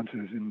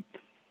responses? And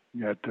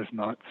it does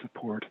not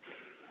support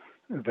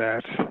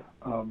that.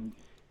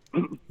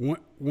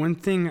 One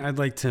thing I'd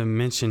like to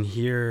mention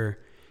here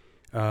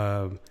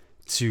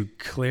to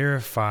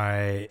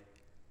clarify,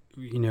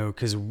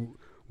 because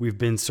we've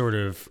been sort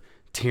of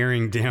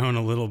tearing down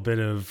a little bit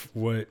of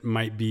what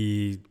might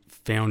be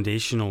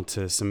foundational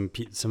to some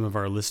of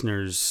our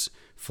listeners'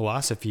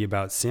 philosophy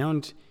about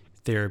sound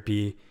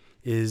therapy,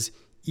 is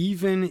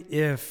even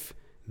if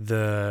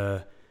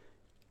the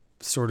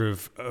sort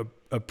of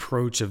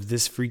approach of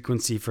this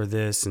frequency for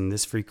this and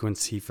this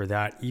frequency for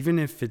that, even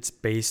if it's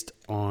based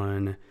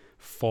on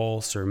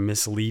false or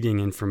misleading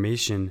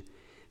information,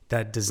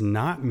 that does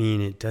not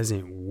mean it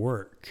doesn't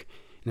work.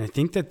 And I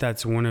think that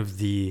that's one of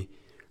the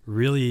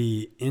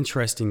really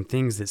interesting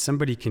things, that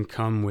somebody can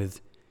come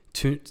with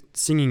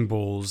singing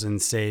bowls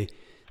and say,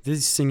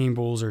 these singing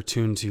bowls are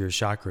tuned to your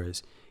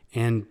chakras.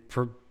 And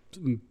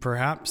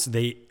perhaps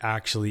they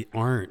actually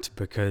aren't,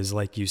 because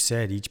like you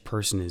said, each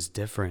person is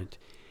different.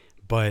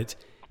 But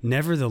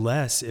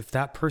nevertheless, if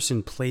that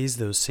person plays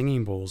those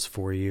singing bowls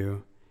for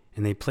you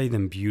and they play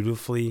them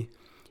beautifully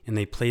and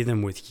they play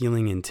them with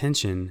healing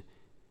intention,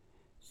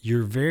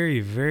 you're very,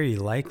 very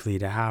likely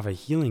to have a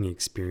healing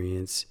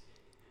experience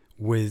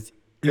with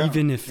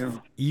even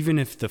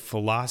if the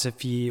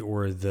philosophy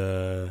or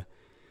the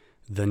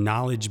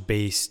knowledge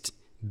base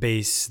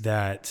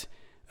that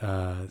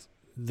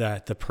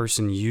the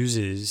person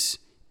uses,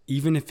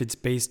 even if it's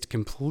based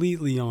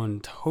completely on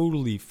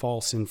totally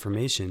false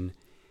information,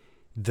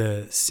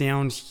 the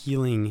sound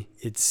healing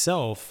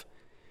itself,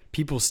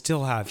 people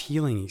still have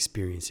healing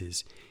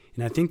experiences.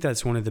 And I think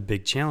that's one of the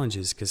big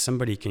challenges, because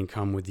somebody can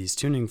come with these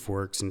tuning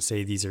forks and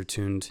say these are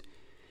tuned,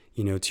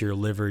 to your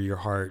liver, your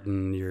heart,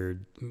 and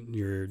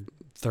your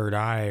third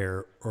eye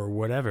or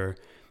whatever.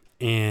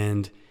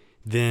 And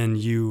then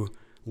you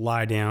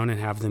lie down and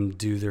have them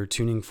do their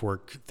tuning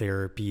fork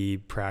therapy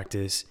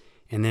practice.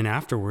 And then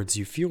afterwards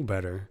you feel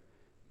better.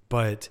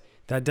 But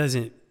that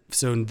doesn't,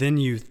 so then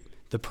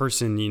the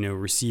person,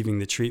 receiving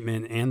the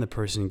treatment and the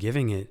person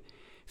giving it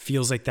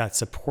feels like that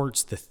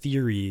supports the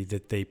theory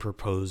that they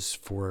propose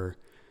for,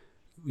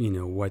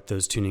 what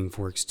those tuning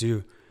forks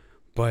do.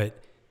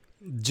 But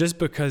just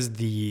because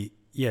the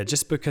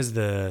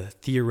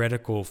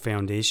theoretical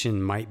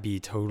foundation might be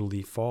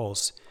totally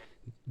false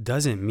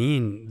doesn't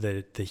mean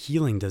that the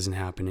healing doesn't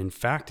happen. In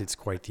fact, it's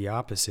quite the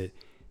opposite.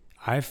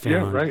 I've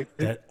found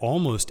that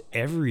almost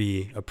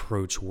every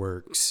approach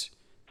works,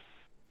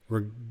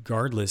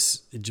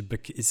 regardless.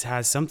 It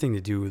has something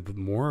to do with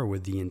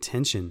the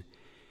intention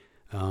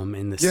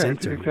and the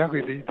center.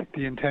 Exactly.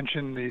 The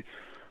intention,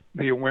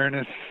 the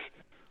awareness.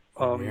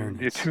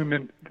 The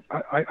attunement.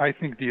 I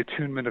think the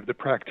attunement of the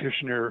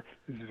practitioner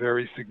is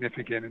very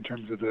significant in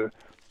terms of the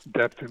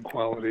depth and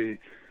quality.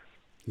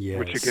 Yes.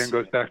 Which again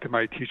goes back to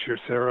my teacher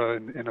Sarah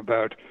and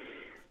about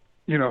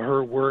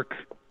her work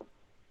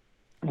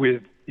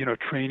with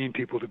training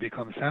people to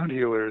become sound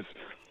healers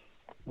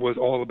was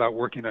all about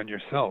working on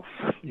yourself.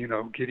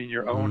 Getting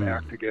your own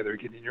act together,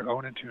 getting your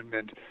own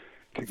attunement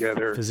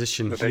together.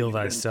 Physician, heal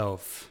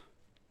thyself.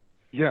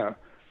 Yeah,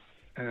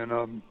 and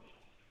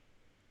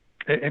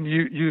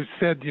you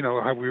said,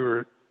 how we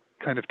were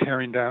kind of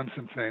tearing down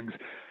some things.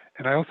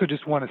 And I also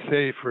just want to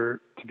say, to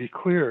be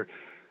clear,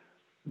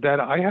 that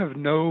I have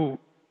no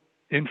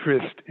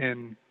interest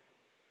in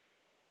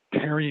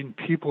tearing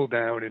people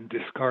down and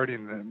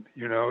discarding them.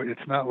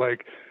 It's not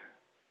like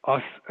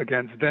us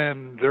against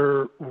them,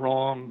 they're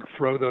wrong,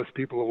 throw those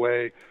people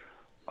away.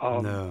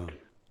 No.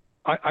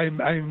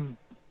 I'm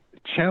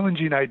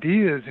challenging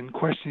ideas and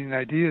questioning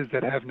ideas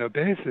that have no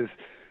basis.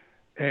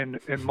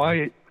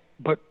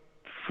 But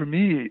for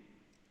me,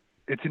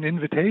 it's an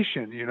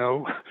invitation,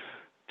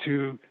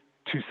 to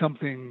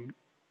something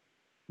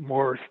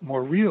more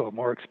real,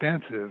 more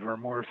expansive, or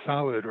more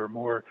solid, or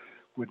more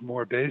with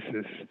more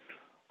basis.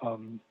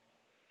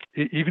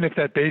 Even if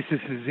that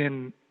basis is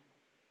in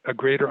a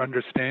greater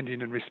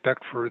understanding and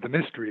respect for the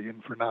mystery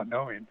and for not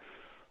knowing.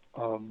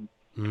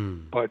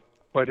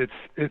 But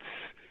it's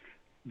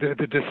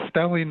the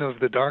dispelling of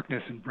the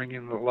darkness and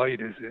bringing the light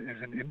is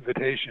an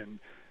invitation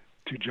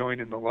to join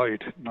in the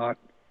light, not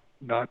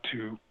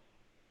to,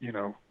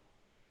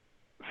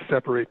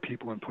 separate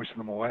people and push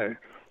them away.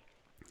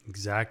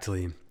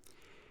 Exactly.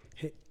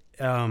 Hey,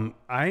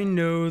 I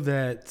know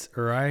that,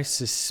 or I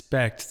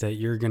suspect that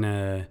you're going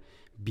to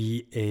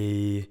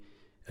be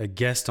a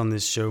guest on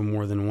this show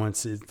more than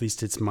once. At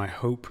least it's my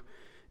hope,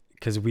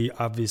 because we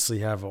obviously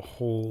have a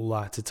whole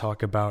lot to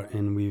talk about,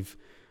 and we've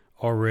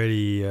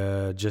already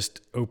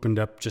just opened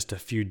up just a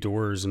few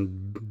doors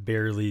and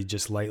barely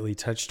just lightly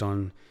touched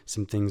on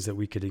some things that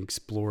we could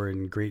explore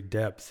in great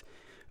depth.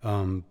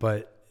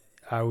 But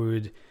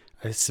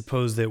I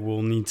suppose that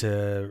we'll need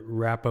to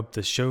wrap up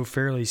the show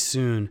fairly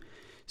soon.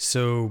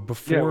 So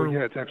before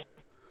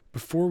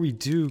we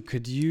do,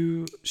 could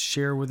you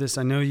share with us?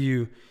 I know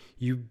you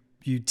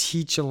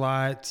teach a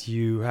lot.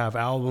 You have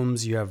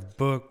albums, you have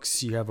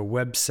books, you have a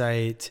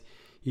website.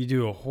 You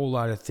do a whole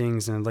lot of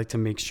things, and I'd like to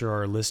make sure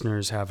our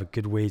listeners have a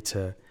good way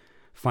to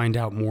find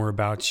out more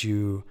about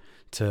you,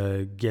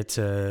 to get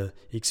to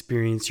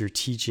experience your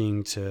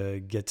teaching, to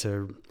get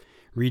to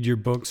read your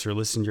books or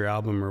listen to your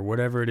album or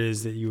whatever it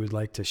is that you would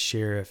like to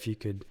share. If you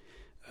could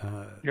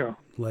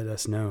let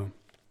us know.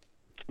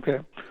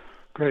 Okay,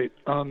 great.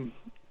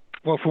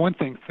 Well, for one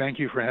thing, thank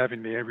you for having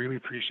me. I really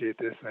appreciate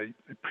this. I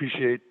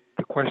appreciate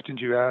the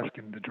questions you ask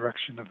and the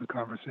direction of the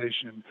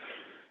conversation.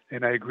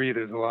 And I agree,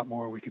 there's a lot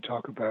more we could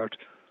talk about.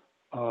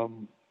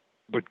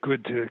 But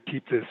good to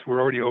keep this.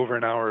 We're already over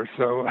an hour,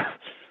 so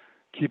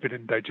keep it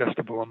in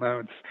digestible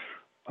amounts.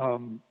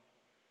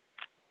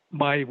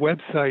 My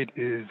website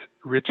is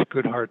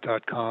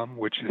richgoodhart.com,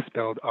 which is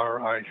spelled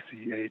RichGoodhart.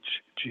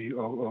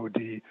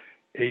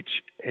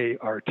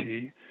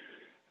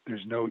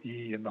 There's no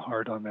E in the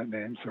heart on that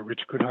name, so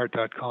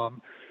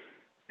richgoodhart.com.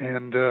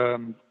 And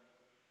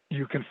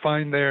you can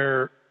find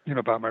there,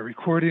 about my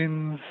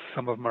recordings.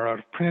 Some of them are out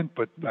of print,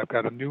 but I've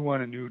got a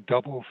new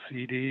double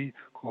CD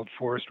called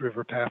Forest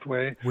River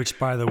Pathway. Which,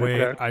 by the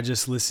way, I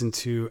just listened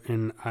to,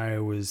 and I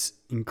was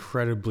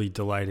incredibly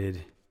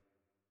delighted.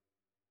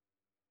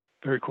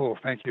 Very cool.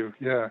 Thank you.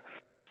 Yeah.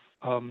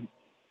 And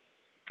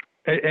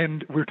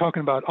we're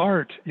talking about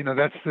art.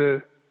 That's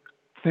the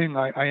thing.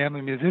 I am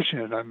a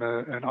musician. I'm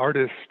an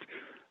artist,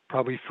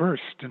 probably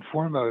first and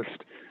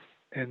foremost.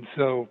 And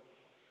so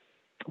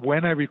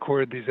when I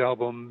record these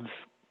albums,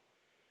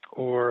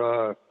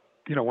 or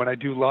when I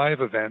do live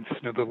events,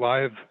 the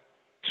live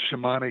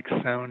shamanic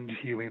sound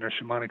healing or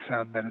shamanic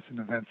sound medicine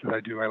events that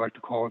I do, I like to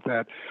call it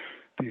that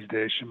these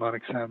days,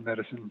 shamanic sound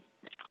medicine.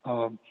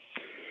 A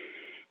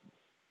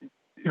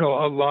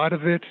lot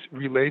of it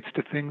relates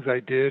to things I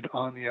did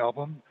on the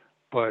album,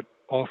 but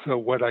also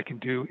what I can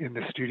do in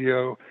the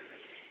studio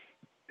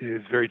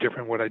is very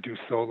different what I do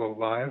solo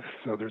live.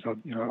 So there's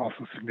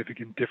also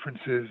significant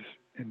differences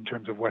in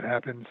terms of what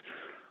happens.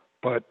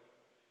 But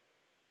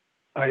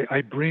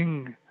I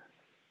bring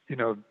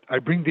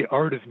the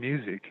art of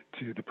music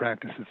to the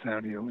practice of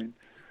sound healing.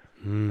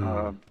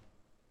 I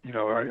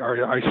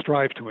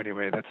strive to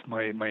anyway. That's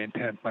my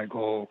intent, my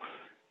goal.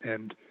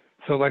 And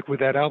so, like with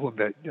that album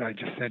that I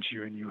just sent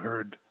you, and you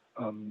heard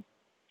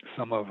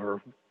some of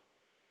her.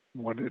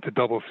 It's a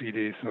double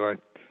CD, so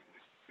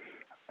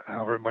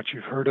however much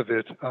you've heard of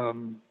it,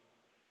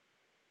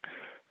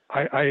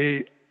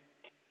 I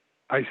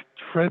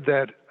thread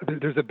that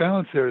there's a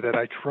balance there that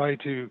I try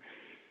to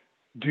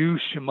do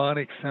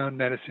shamanic sound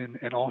medicine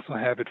and also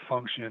have it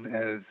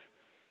function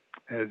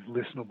as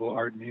listenable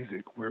art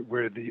music,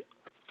 where the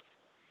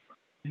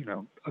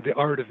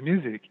art of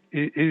music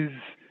is,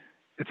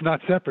 it's not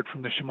separate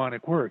from the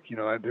shamanic work.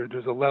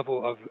 There's a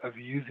level of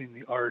using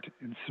the art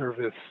in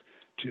service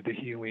to the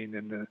healing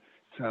and the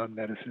sound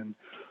medicine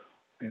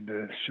and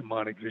the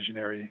shamanic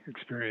visionary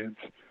experience.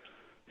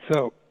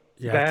 So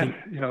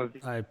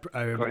I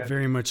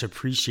very much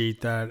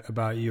appreciate that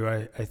about you.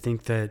 I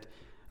think that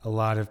a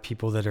lot of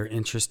people that are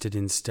interested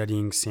in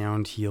studying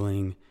sound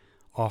healing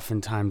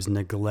oftentimes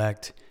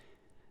neglect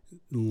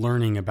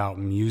learning about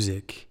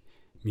music.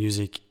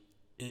 Music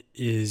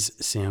is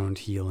sound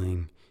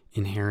healing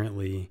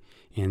inherently,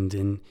 and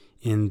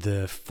in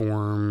the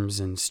forms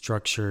and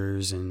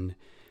structures and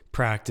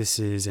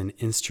practices and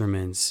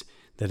instruments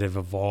that have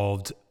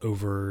evolved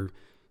over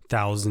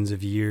thousands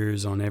of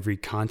years on every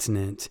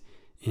continent,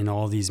 in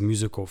all these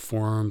musical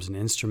forms and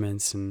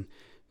instruments and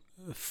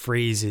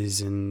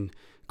phrases and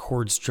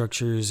chord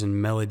structures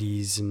and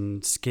melodies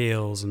and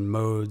scales and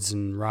modes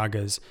and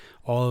ragas,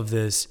 all of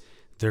this,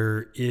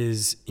 there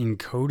is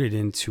encoded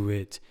into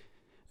it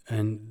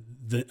and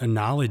a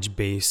knowledge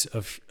base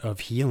of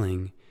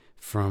healing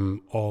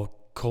from all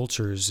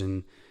cultures.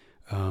 And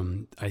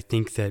I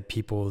think that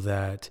people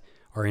that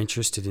are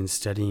interested in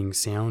studying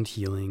sound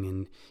healing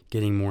and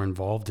getting more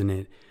involved in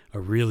it, a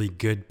really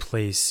good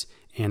place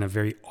and a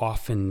very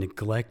often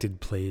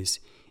neglected place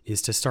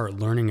is to start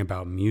learning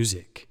about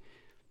music.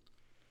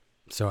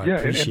 So I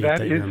appreciate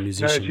that you're a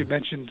musician.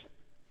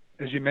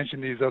 As you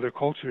mentioned these other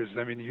cultures,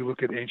 I mean, you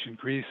look at ancient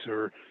Greece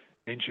or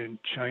ancient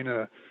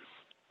China,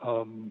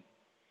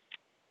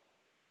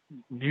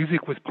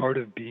 music was part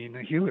of being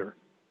a healer,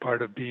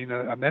 part of being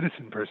a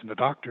medicine person, a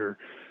doctor.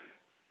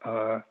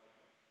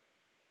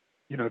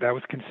 That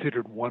was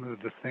considered one of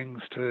the things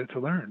to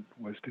learn,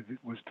 was to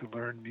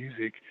learn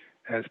music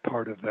as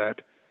part of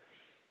that,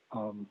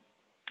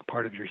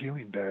 part of your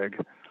healing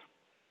bag.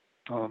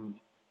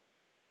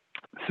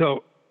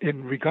 So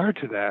in regard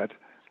to that,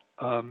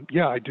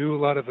 I do a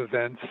lot of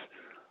events.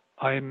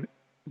 I'm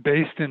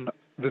based in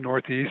the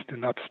Northeast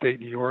in upstate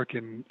New York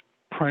and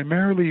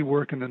primarily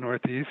work in the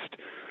Northeast.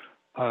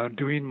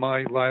 doing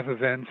my live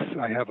events.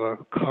 I have a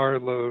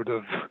carload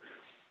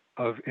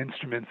of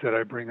instruments that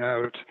I bring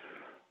out,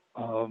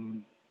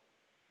 um,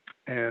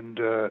 and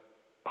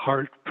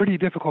pretty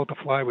difficult to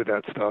fly with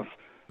that stuff.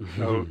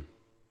 So Mhm.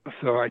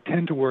 so I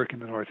tend to work in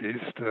the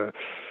Northeast.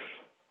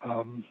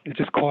 It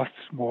just costs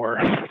more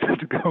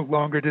to go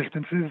longer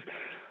distances.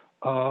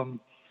 Um,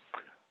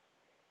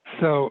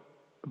 so,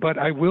 but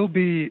I will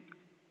be.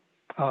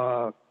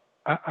 Uh,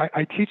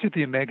 I teach at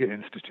the Omega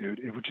Institute,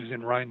 which is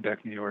in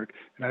Rhinebeck, New York,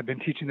 and I've been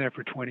teaching there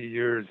for 20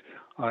 years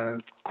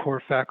on core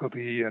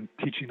faculty and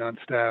teaching on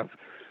staff,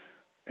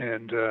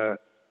 and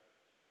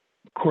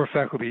core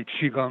faculty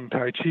Qigong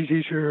Tai Chi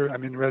teacher.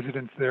 I'm in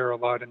residence there a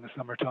lot in the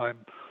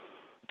summertime,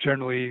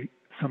 generally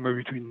somewhere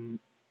between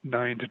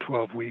 9 to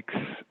 12 weeks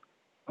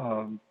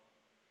um,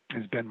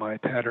 has been my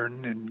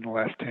pattern in the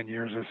last 10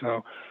 years or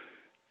so.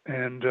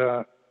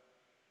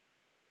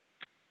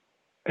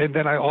 And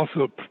then I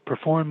also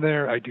perform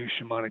there. I do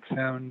shamanic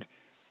sound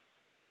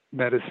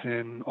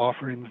medicine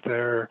offerings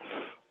there.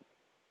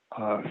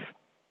 Uh,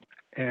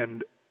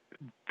 and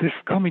this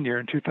coming year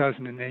in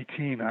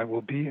 2018, I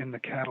will be in the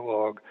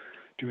catalog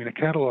doing a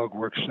catalog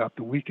workshop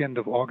the weekend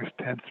of August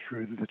 10th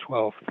through the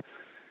 12th.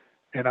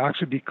 And I'll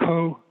actually be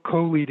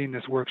co-leading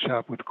this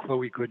workshop with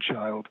Chloe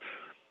Goodchild.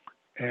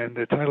 And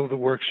the title of the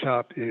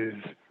workshop is,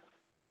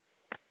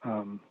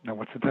 now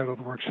what's the title of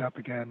the workshop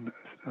again?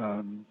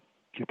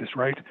 Get this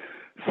right.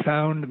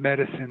 Sound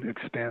Medicine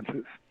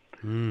Expansive.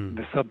 Mm.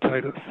 The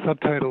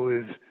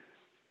subtitle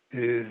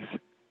is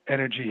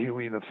Energy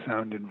Healing of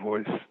Sound and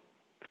Voice.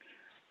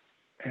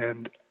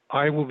 And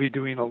I will be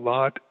doing a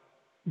lot.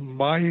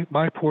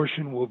 My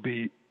portion will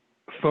be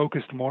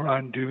focused more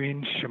on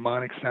doing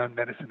shamanic sound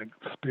medicine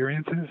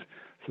experiences,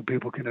 so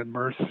people can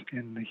immerse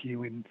in the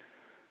healing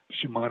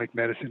shamanic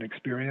medicine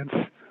experience.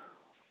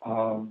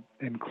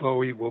 And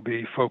Chloe will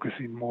be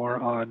focusing more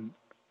on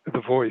the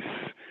voice,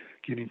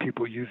 getting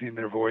people using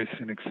their voice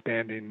and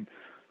expanding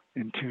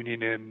and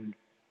tuning in.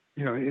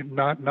 You know,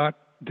 not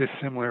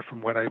dissimilar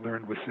from what I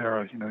learned with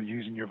Sarah. You know,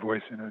 using your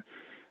voice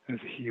as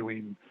a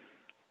healing,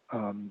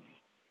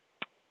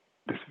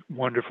 this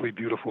wonderfully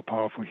beautiful,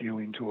 powerful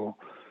healing tool.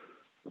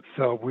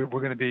 So we're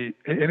going to be,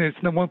 and it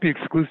won't be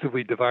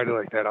exclusively divided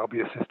like that. I'll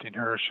be assisting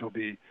her. She'll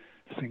be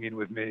singing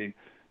with me.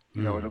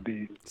 You know, it'll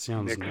be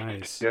Sounds mixed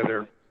nice.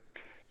 together.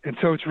 And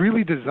so it's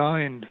really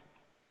designed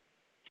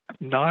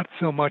not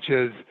so much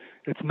as,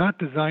 it's not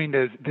designed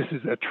as this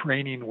is a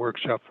training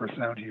workshop for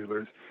sound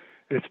healers.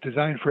 It's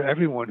designed for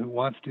everyone who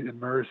wants to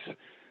immerse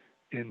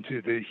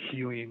into the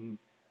healing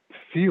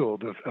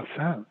field of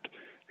sound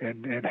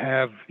and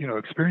have, you know,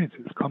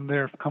 experiences. Come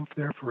there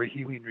for a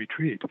healing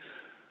retreat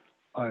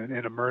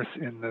and immerse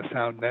in the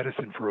sound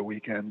medicine for a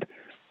weekend.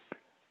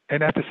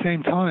 And at the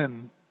same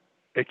time,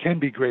 it can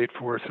be great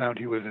for sound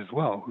healers as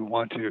well who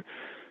want to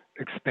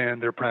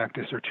expand their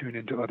practice or tune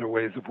into other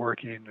ways of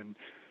working and,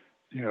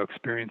 you know,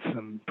 experience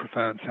some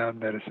profound sound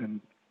medicine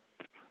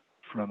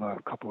from a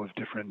couple of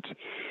different.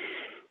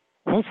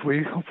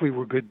 Hopefully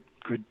we're good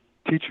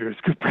teachers,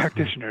 good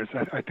practitioners.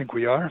 I think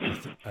we are.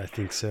 I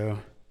think so.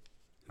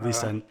 At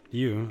least I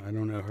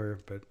don't know her,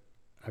 but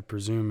I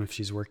presume if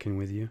she's working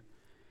with you.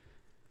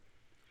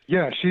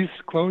 Yeah,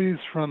 Chloe's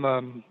from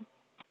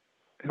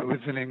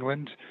lives in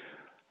England,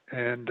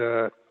 and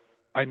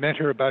I met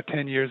her about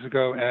 10 years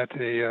ago at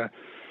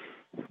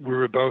we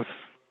were both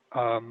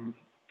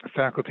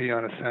faculty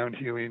on a sound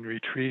healing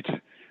retreat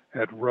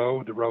at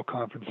Rowe, the Rowe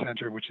Conference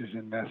Center, which is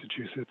in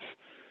Massachusetts,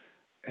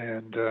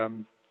 and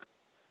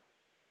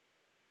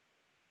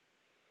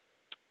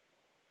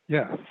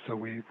yeah, so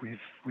we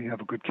have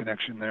a good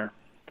connection there.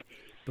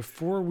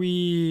 Before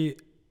we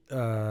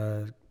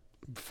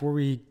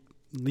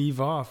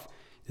leave off,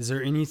 is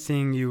there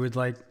anything you would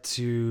like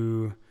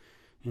to,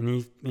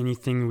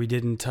 anything we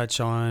didn't touch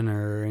on,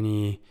 or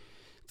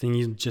anything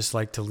you'd just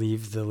like to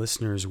leave the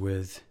listeners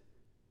with?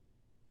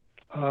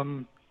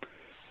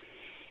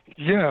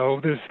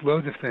 There's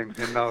loads of things,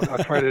 and I'll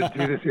try to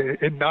do this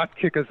and not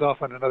kick us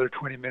off on another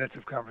 20 minutes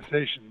of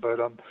conversation. But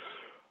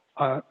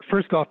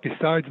first off,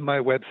 besides my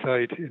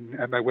website,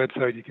 at my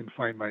website you can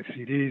find my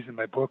CDs and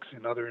my books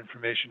and other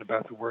information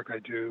about the work I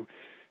do.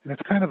 And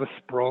it's kind of a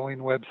sprawling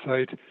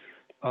website.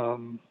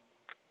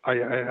 I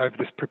have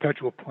this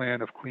perpetual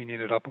plan of cleaning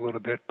it up a little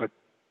bit, but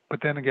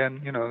then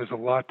again, you know, there's a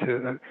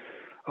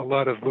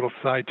lot of little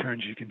side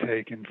turns you can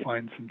take and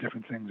find some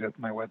different things at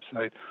my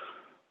website.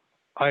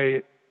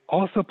 I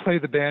also play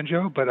the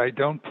banjo, but I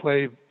don't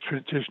play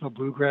traditional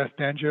bluegrass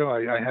banjo.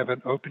 I have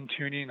an open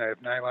tuning. I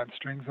have nylon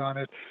strings on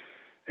it,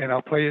 and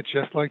I'll play it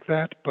just like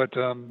that. But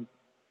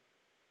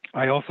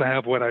I also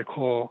have what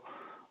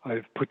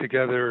I've put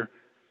together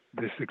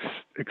this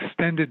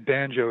extended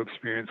banjo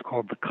experience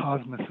called the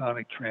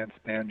Cosmosonic Trance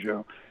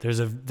Banjo.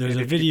 There's a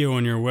video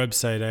on your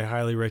website. I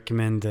highly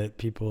recommend that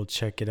people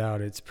check it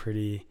out. It's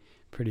pretty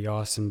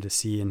awesome to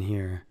see and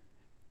hear.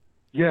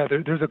 Yeah,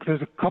 there's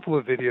a couple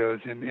of videos,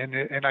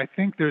 and I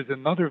think there's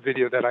another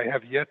video that I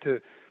have yet to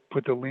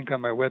put the link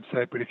on my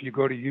website. But if you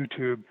go to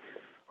YouTube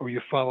or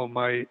you follow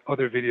my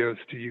other videos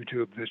to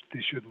YouTube,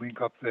 they should link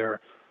up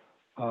there.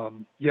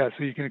 Yeah,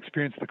 so you can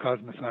experience the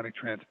Cosmosonic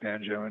Trance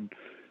banjo,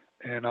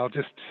 and I'll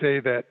just say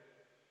that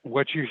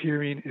what you're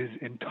hearing is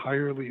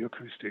entirely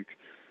acoustic.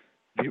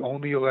 The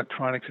only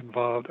electronics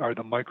involved are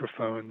the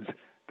microphones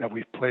that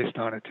we've placed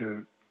on it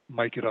to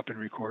mic it up and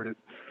record it.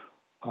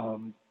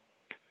 Um,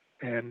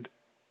 and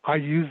I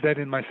use that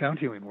in my sound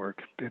healing work.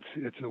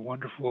 It's a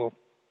wonderful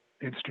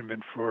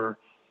instrument for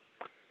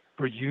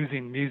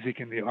using music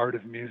in the art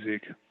of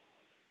music,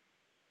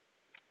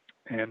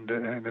 and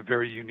a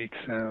very unique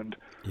sound.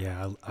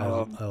 Yeah,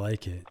 Um, I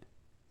like it.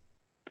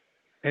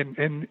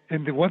 and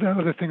the one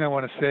other thing I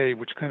want to say,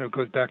 which kind of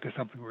goes back to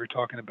something we were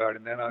talking about,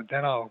 and then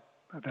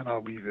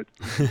I'll leave it,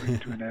 bring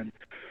it to an end.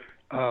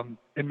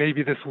 And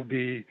maybe this will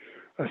be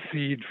a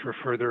seed for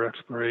further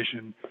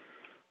exploration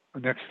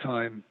next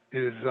time.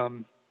 Is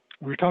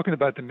we were talking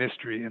about the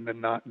mystery and the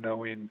not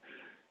knowing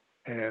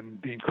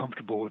and being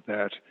comfortable with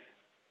that.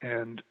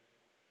 And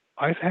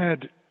I've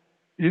had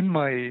in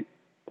my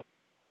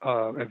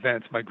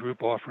events, my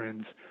group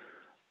offerings,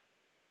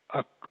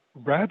 a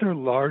rather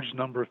large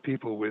number of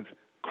people with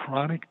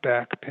chronic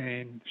back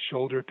pain,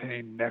 shoulder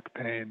pain, neck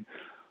pain.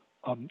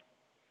 Um,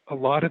 a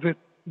lot of it,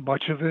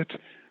 much of it,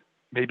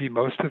 maybe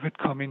most of it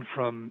coming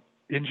from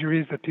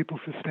injuries that people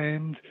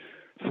sustained.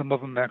 Some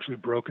of them actually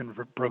broken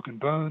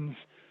bones,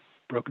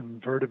 broken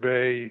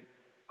vertebrae,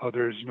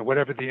 others,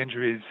 whatever the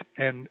injuries.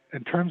 And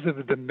in terms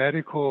of the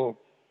medical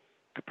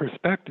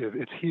perspective,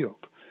 it's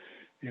healed.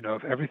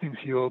 If everything's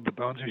healed, the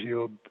bones are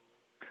healed,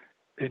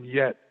 and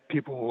yet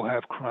people will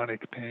have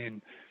chronic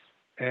pain.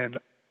 And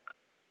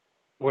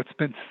what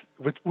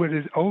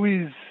is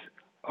always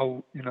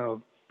a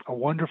a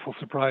wonderful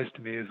surprise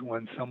to me is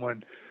when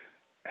someone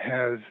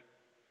has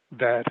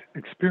that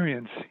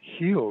experience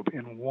healed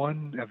in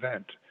one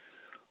event.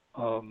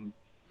 Um,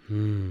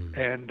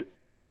 and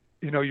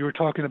you were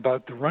talking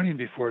about the running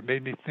before. It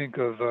made me think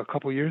of a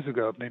couple of years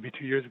ago, maybe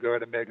 2 years ago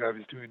at a Meg. I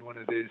was doing one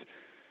of these,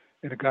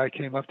 and a guy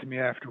came up to me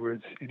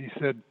afterwards, and he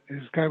said,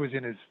 this guy was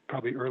in his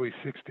probably early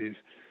 60s,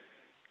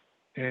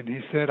 and he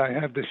said, I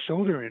have this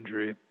shoulder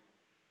injury,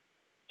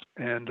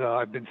 and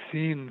I've been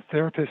seeing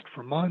therapists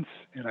for months,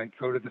 and I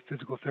go to the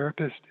physical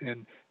therapist,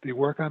 and they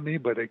work on me,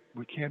 but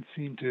we can't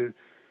seem to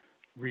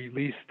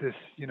release this,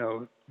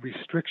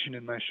 restriction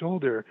in my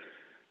shoulder.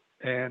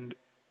 And,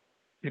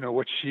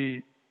 what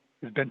she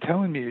has been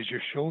telling me is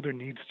your shoulder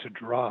needs to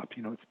drop.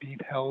 It's being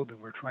held, and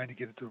we're trying to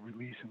get it to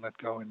release and let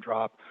go and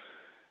drop.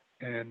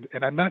 And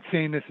I'm not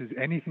saying this is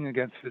anything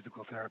against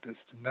physical therapists,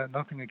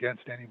 nothing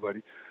against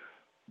anybody.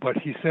 But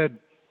he said,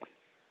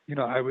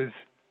 I was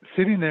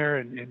sitting there,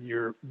 and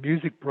your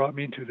music brought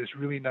me into this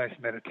really nice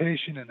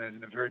meditation, and I was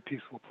in a very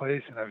peaceful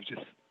place, and I was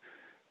just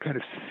kind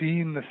of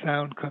seeing the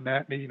sound come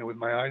at me, with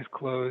my eyes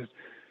closed.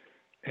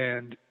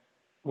 And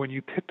when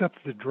you picked up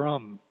the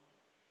drum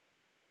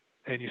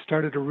and you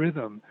started a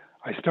rhythm,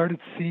 I started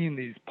seeing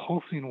these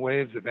pulsing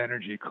waves of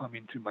energy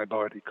coming to my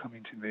body,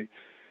 coming to me.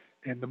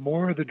 And the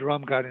more the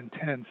drum got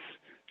intense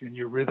and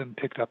your rhythm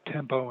picked up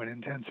tempo and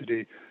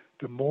intensity,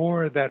 the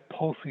more that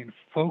pulsing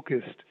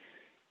focused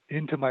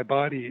into my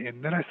body.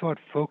 And then I saw it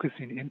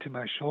focusing into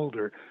my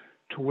shoulder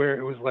to where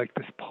it was like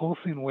this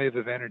pulsing wave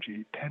of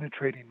energy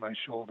penetrating my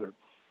shoulder.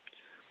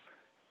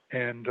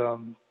 And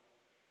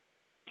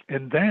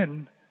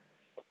then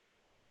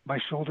my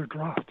shoulder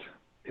dropped.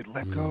 It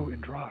let go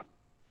and dropped.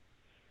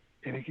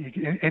 And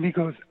he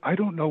goes, I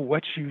don't know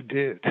what you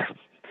did,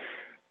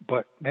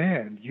 but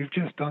man, you've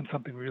just done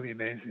something really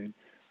amazing.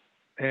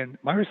 And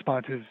my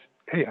response is,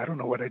 hey, I don't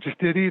know what I just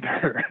did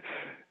either.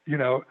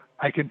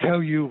 I can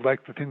tell you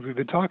like the things we've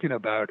been talking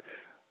about,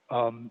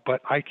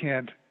 but I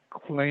can't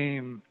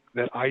claim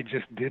that I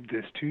just did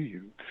this to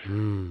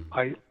you.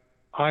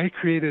 I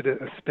created a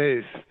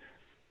space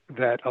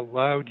that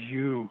allowed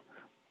you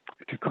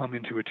to come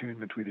into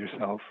attunement with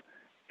yourself,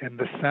 and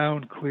the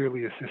sound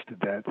clearly assisted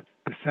that.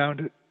 The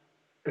sound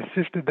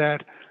assisted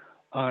that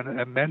on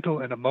a mental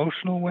and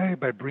emotional way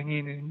by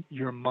bringing in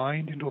your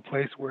mind into a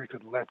place where it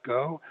could let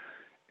go.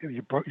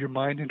 You brought your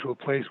mind into a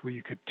place where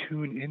you could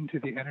tune into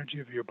the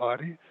energy of your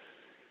body.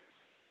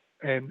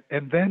 And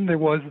then there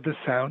was the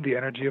sound, the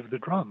energy of the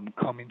drum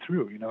coming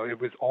through.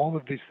 It was all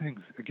of these things.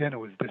 Again, it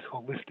was this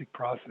holistic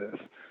process.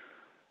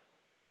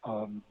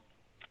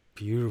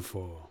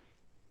 Beautiful.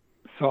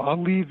 So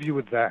I'll leave you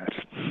with that.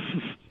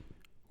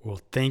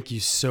 Well, thank you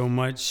so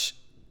much.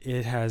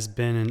 It has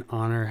been an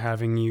honor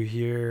having you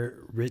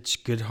here,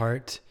 Rich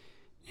Goodhart,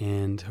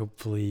 and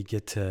hopefully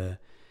get to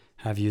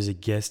have you as a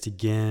guest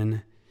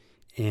again.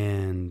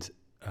 And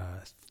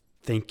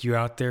thank you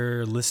out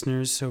there,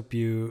 listeners.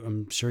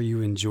 I'm sure you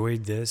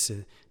enjoyed this,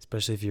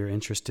 especially if you're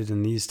interested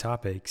in these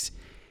topics.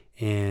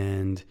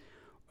 And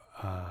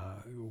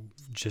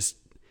just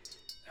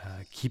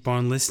keep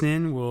on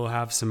listening. We'll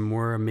have some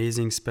more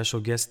amazing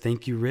special guests.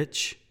 Thank you,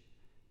 Rich.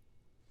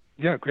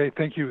 Yeah, great.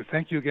 Thank you.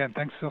 Thank you again.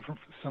 Thanks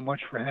so much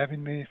for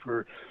having me,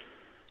 for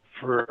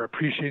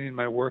appreciating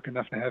my work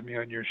enough to have me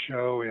on your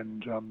show.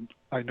 And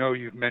I know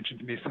you've mentioned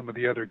to me some of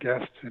the other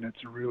guests, and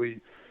it's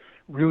really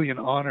an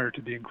honor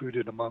to be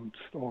included amongst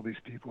all these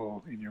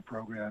people in your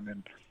program.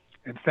 And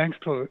And thanks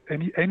to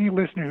any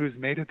listener who's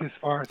made it this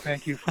far.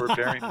 Thank you for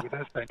bearing with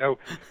us. I know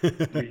we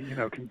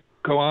can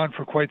go on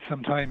for quite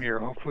some time here.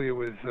 Hopefully, it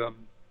was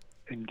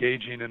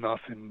engaging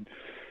enough and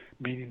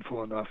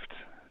meaningful enough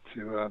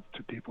to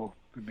people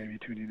who may be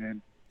tuning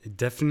in. It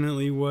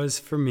definitely was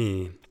for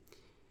me.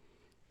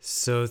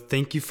 So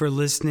thank you for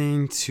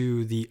listening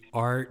to the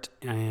Art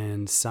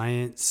and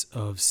Science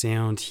of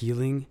Sound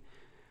Healing.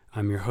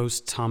 I'm your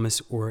host,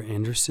 Thomas Orr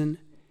Anderson.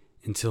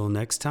 Until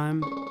next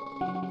time.